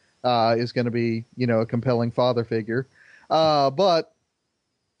off is going to be, a compelling father figure. But,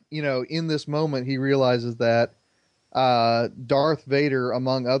 in this moment, he realizes that Darth Vader,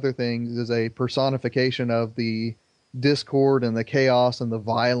 among other things, is a personification of the discord and the chaos and the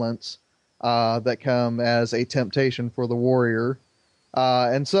violence that come as a temptation for the warrior.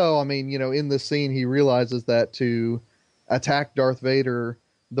 And so, in this scene, he realizes that to attack Darth Vader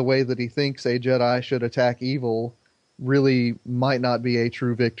the way that he thinks a Jedi should attack evil really might not be a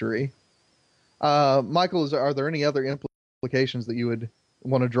true victory. Michael, are there any other implications that you would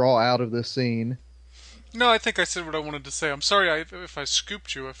want to draw out of this scene? No, I think I said what I wanted to say. I'm sorry if I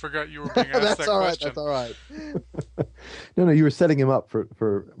scooped you. I forgot you were being asked That's that all right. question. That's all right. No, you were setting him up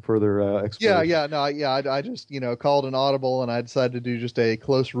for further explanation. I just called an audible, and I decided to do just a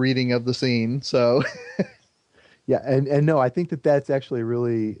close reading of the scene. So Yeah, and no, I think that's actually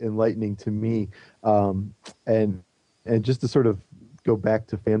really enlightening to me. And just to sort of go back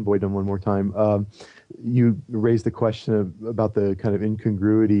to fanboydom one more time, you raised the question about the kind of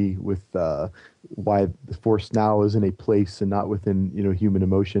incongruity with why the Force now is in a place and not within human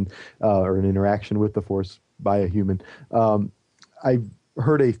emotion or an interaction with the Force by a human. I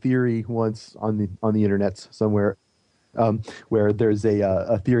heard a theory once on the internet somewhere where there's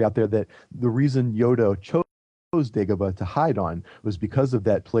a theory out there that the reason Yoda chose Dagobah to hide on was because of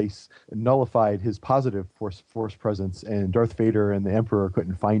that place nullified his positive force presence, and Darth Vader and the Emperor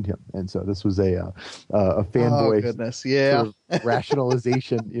couldn't find him, and so this was a fanboy oh goodness, yeah, sort of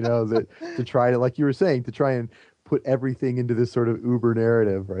rationalization, that to try to, like you were saying, to try and put everything into this sort of uber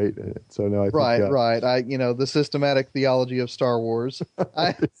narrative, right? So no, I think right. The systematic theology of Star Wars.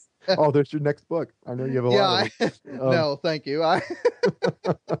 Oh, there's your next book. I know you have a lot of them. No, thank you.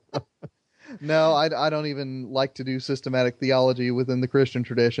 No, I don't even like to do systematic theology within the Christian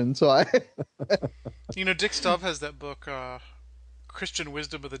tradition. So Dick Stubb has that book, Christian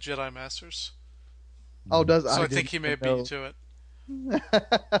Wisdom of the Jedi Masters. Oh, I think he may have beat you to it.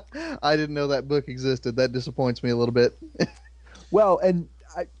 I didn't know that book existed. That disappoints me a little bit. Well, and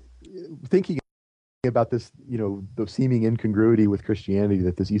thinking about this, the seeming incongruity with Christianity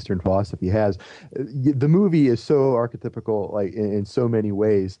that this Eastern philosophy has. The movie is so archetypical, like in so many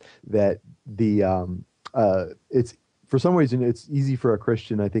ways that it's for some reason it's easy for a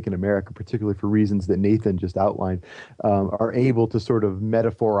Christian, I think, in America, particularly for reasons that Nathan just outlined, are able to sort of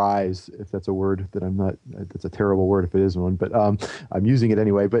metaphorize, if that's a word that I'm not, that's a terrible word if it is one, but I'm using it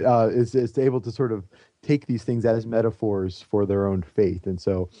anyway. But it's able to sort of take these things as metaphors for their own faith, and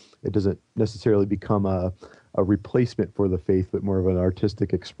so it doesn't necessarily become a replacement for the faith, but more of an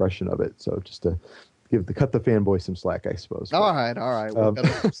artistic expression of it. So just to cut the fanboy some slack, I suppose. All right, we'll cut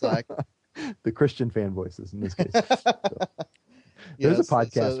him some slack. The Christian fanboys in this case. So. There's a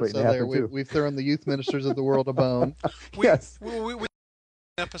podcast waiting to happen too. We've thrown the youth ministers of the world a bone. Yes, we an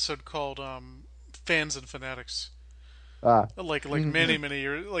episode called "Fans and Fanatics." Like many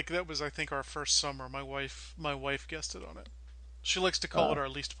years. Like that was, I think, our first summer. My wife guested on it. She likes to call it our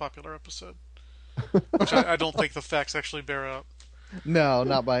least popular episode, which I don't think the facts actually bear out. No,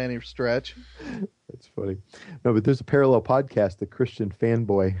 not by any stretch. That's funny. No, but there's a parallel podcast, the Christian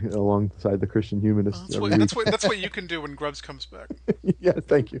fanboy, alongside the Christian humanist. That's what you can do when Grubbs comes back. Yeah,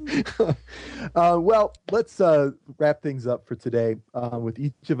 thank you. Well, let's wrap things up for today with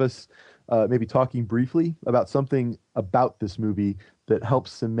each of us maybe talking briefly about something about this movie that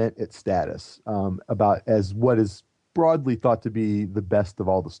helps cement its status about as what is broadly thought to be the best of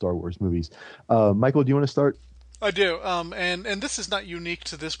all the Star Wars movies. Michael, do you want to start? I do, and this is not unique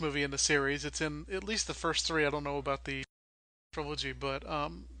to this movie in the series. It's in at least the first three. I don't know about the trilogy, but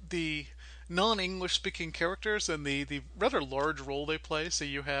the non-English speaking characters and the rather large role they play. So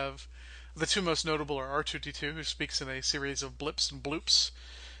you have the two most notable are R2-D2, who speaks in a series of blips and bloops,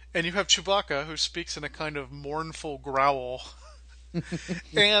 and you have Chewbacca, who speaks in a kind of mournful growl.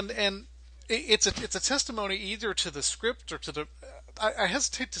 and it's a testimony either to the script or to the I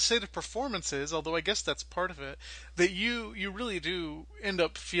hesitate to say the performances, although I guess that's part of it, that you really do end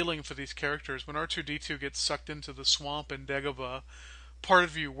up feeling for these characters. When R2-D2 gets sucked into the swamp in Dagobah, part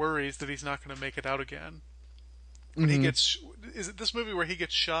of you worries that he's not going to make it out again. When he gets, is it this movie where he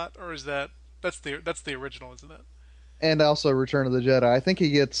gets shot, or is that's the original, isn't it? And also Return of the Jedi. I think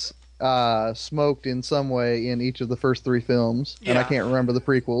he gets smoked in some way in each of the first three films, and I can't remember the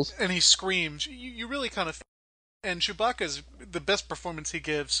prequels. And he screams. You really kind of. And Chewbacca's the best performance he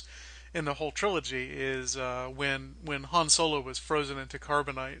gives in the whole trilogy is when Han Solo was frozen into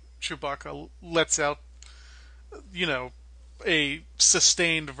carbonite. Chewbacca lets out, a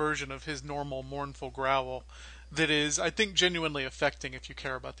sustained version of his normal mournful growl that is, I think, genuinely affecting if you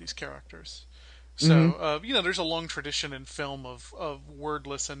care about these characters. So, there's a long tradition in film of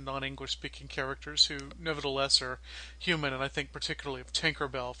wordless and non-English speaking characters who nevertheless are human, and I think particularly of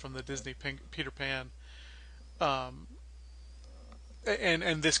Tinkerbell from the Disney Peter Pan. And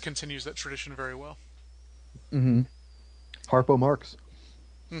this continues that tradition very well. Mm-hmm. Harpo Marx.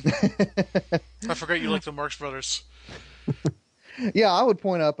 I forgot you like the Marx Brothers. Yeah, I would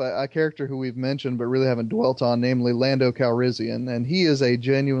point up a character who we've mentioned but really haven't dwelt on, namely Lando Calrissian, and he is a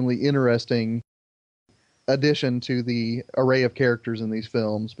genuinely interesting addition to the array of characters in these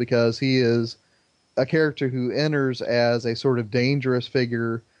films because he is a character who enters as a sort of dangerous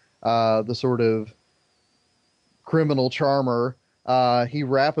figure, the sort of criminal charmer. He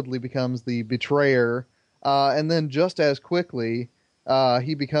rapidly becomes the betrayer, and then just as quickly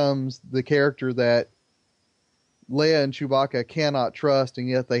he becomes the character that Leia and Chewbacca cannot trust, and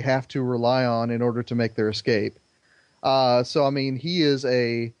yet they have to rely on in order to make their escape. So, I mean, he is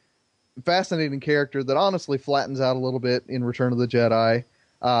a fascinating character that honestly flattens out a little bit in Return of the Jedi.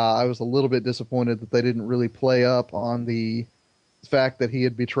 I was a little bit disappointed that they didn't really play up on the fact that he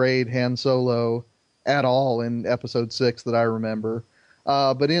had betrayed Han Solo at all in Episode 6 that I remember.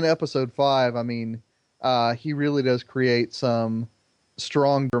 But in Episode 5, I mean, he really does create some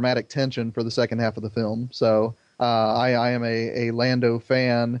strong dramatic tension for the second half of the film. So I am a Lando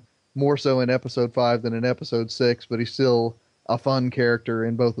fan, more so in Episode 5 than in Episode 6, but he's still a fun character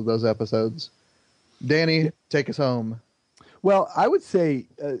in both of those episodes. Danny, take us home. Well, I would say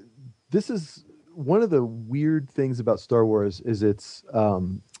this is one of the weird things about Star Wars is its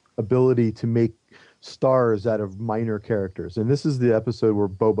ability to make stars out of minor characters. And this is the episode where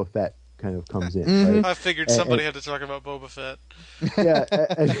Boba Fett kind of comes in. Right? I figured somebody had to talk about Boba Fett. Yeah.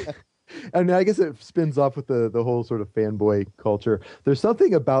 And I guess it spins off with the whole sort of fanboy culture. There's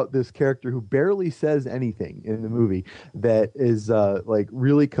something about this character who barely says anything in the movie that is like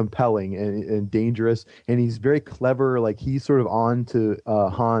really compelling and dangerous. And he's very clever. Like he's sort of on to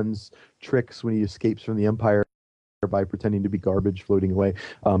Han's tricks when he escapes from the Empire by pretending to be garbage floating away.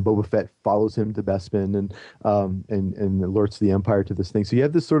 Boba Fett follows him to Bespin and alerts the Empire to this thing. So you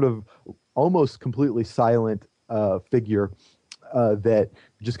have this sort of almost completely silent figure that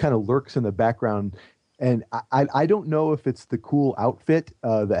just kind of lurks in the background. And I don't know if it's the cool outfit,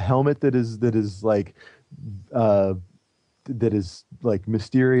 the helmet that is like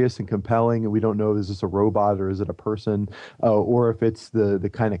mysterious and compelling, and we don't know, is this a robot or is it a person, or if it's the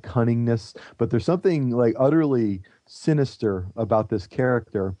kind of cunningness. But there's something like utterly sinister about this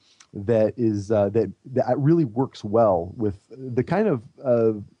character that is that really works well with the kind of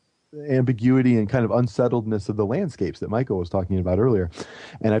ambiguity and kind of unsettledness of the landscapes that Michael was talking about earlier.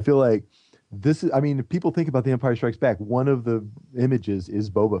 And I feel like this is, I mean, if people think about The Empire Strikes Back, one of the images is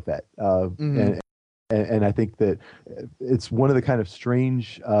Boba Fett. And I think that it's one of the kind of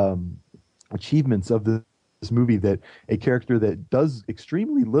strange achievements of this movie, that a character that does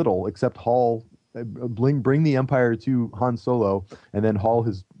extremely little except haul, bring the Empire to Han Solo and then haul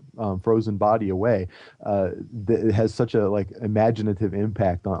his frozen body away, that it has such a like imaginative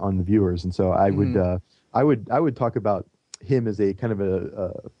impact on the viewers. And so I would talk about him as a kind of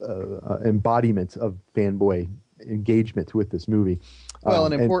a embodiment of fanboy engagement with this movie. Well,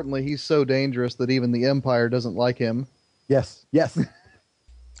 and importantly, he's so dangerous that even the Empire doesn't like him. Yes. Yeah,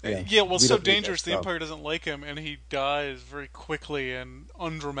 well, so dangerous the Empire doesn't like him, and he dies very quickly and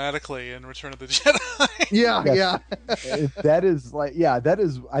undramatically in Return of the Jedi. Yeah. That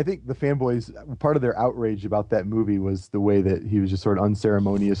is, I think the fanboys, part of their outrage about that movie was the way that he was just sort of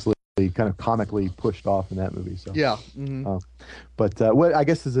unceremoniously, kind of comically pushed off in that movie. So yeah. But what I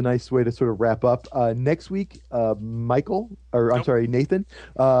guess is a nice way to sort of wrap up. Next week, Nathan,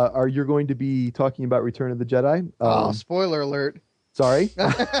 you're going to be talking about Return of the Jedi. Spoiler alert. Sorry.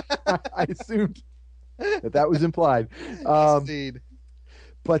 I assumed that was implied. Indeed.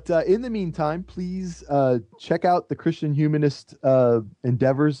 But in the meantime, please check out the Christian Humanist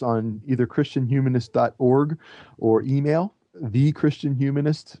endeavors on either christianhumanist.org or email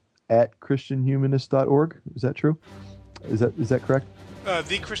thechristianhumanist@christianhumanist.org. Is that true? Is that correct?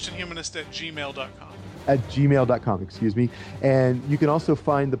 thechristianhumanist@gmail.com. At gmail.com, excuse me. And you can also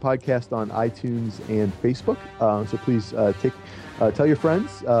find the podcast on iTunes and Facebook. So please tell your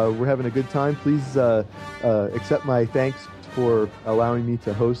friends. We're having a good time. Please accept my thanks for allowing me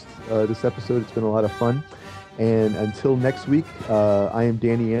to host this episode. It's been a lot of fun. And until next week, I am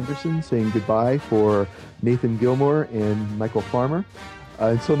Danny Anderson saying goodbye for Nathan Gilmour and Michael Farmer.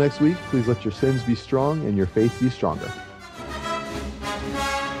 Until next week, please let your sins be strong and your faith be stronger.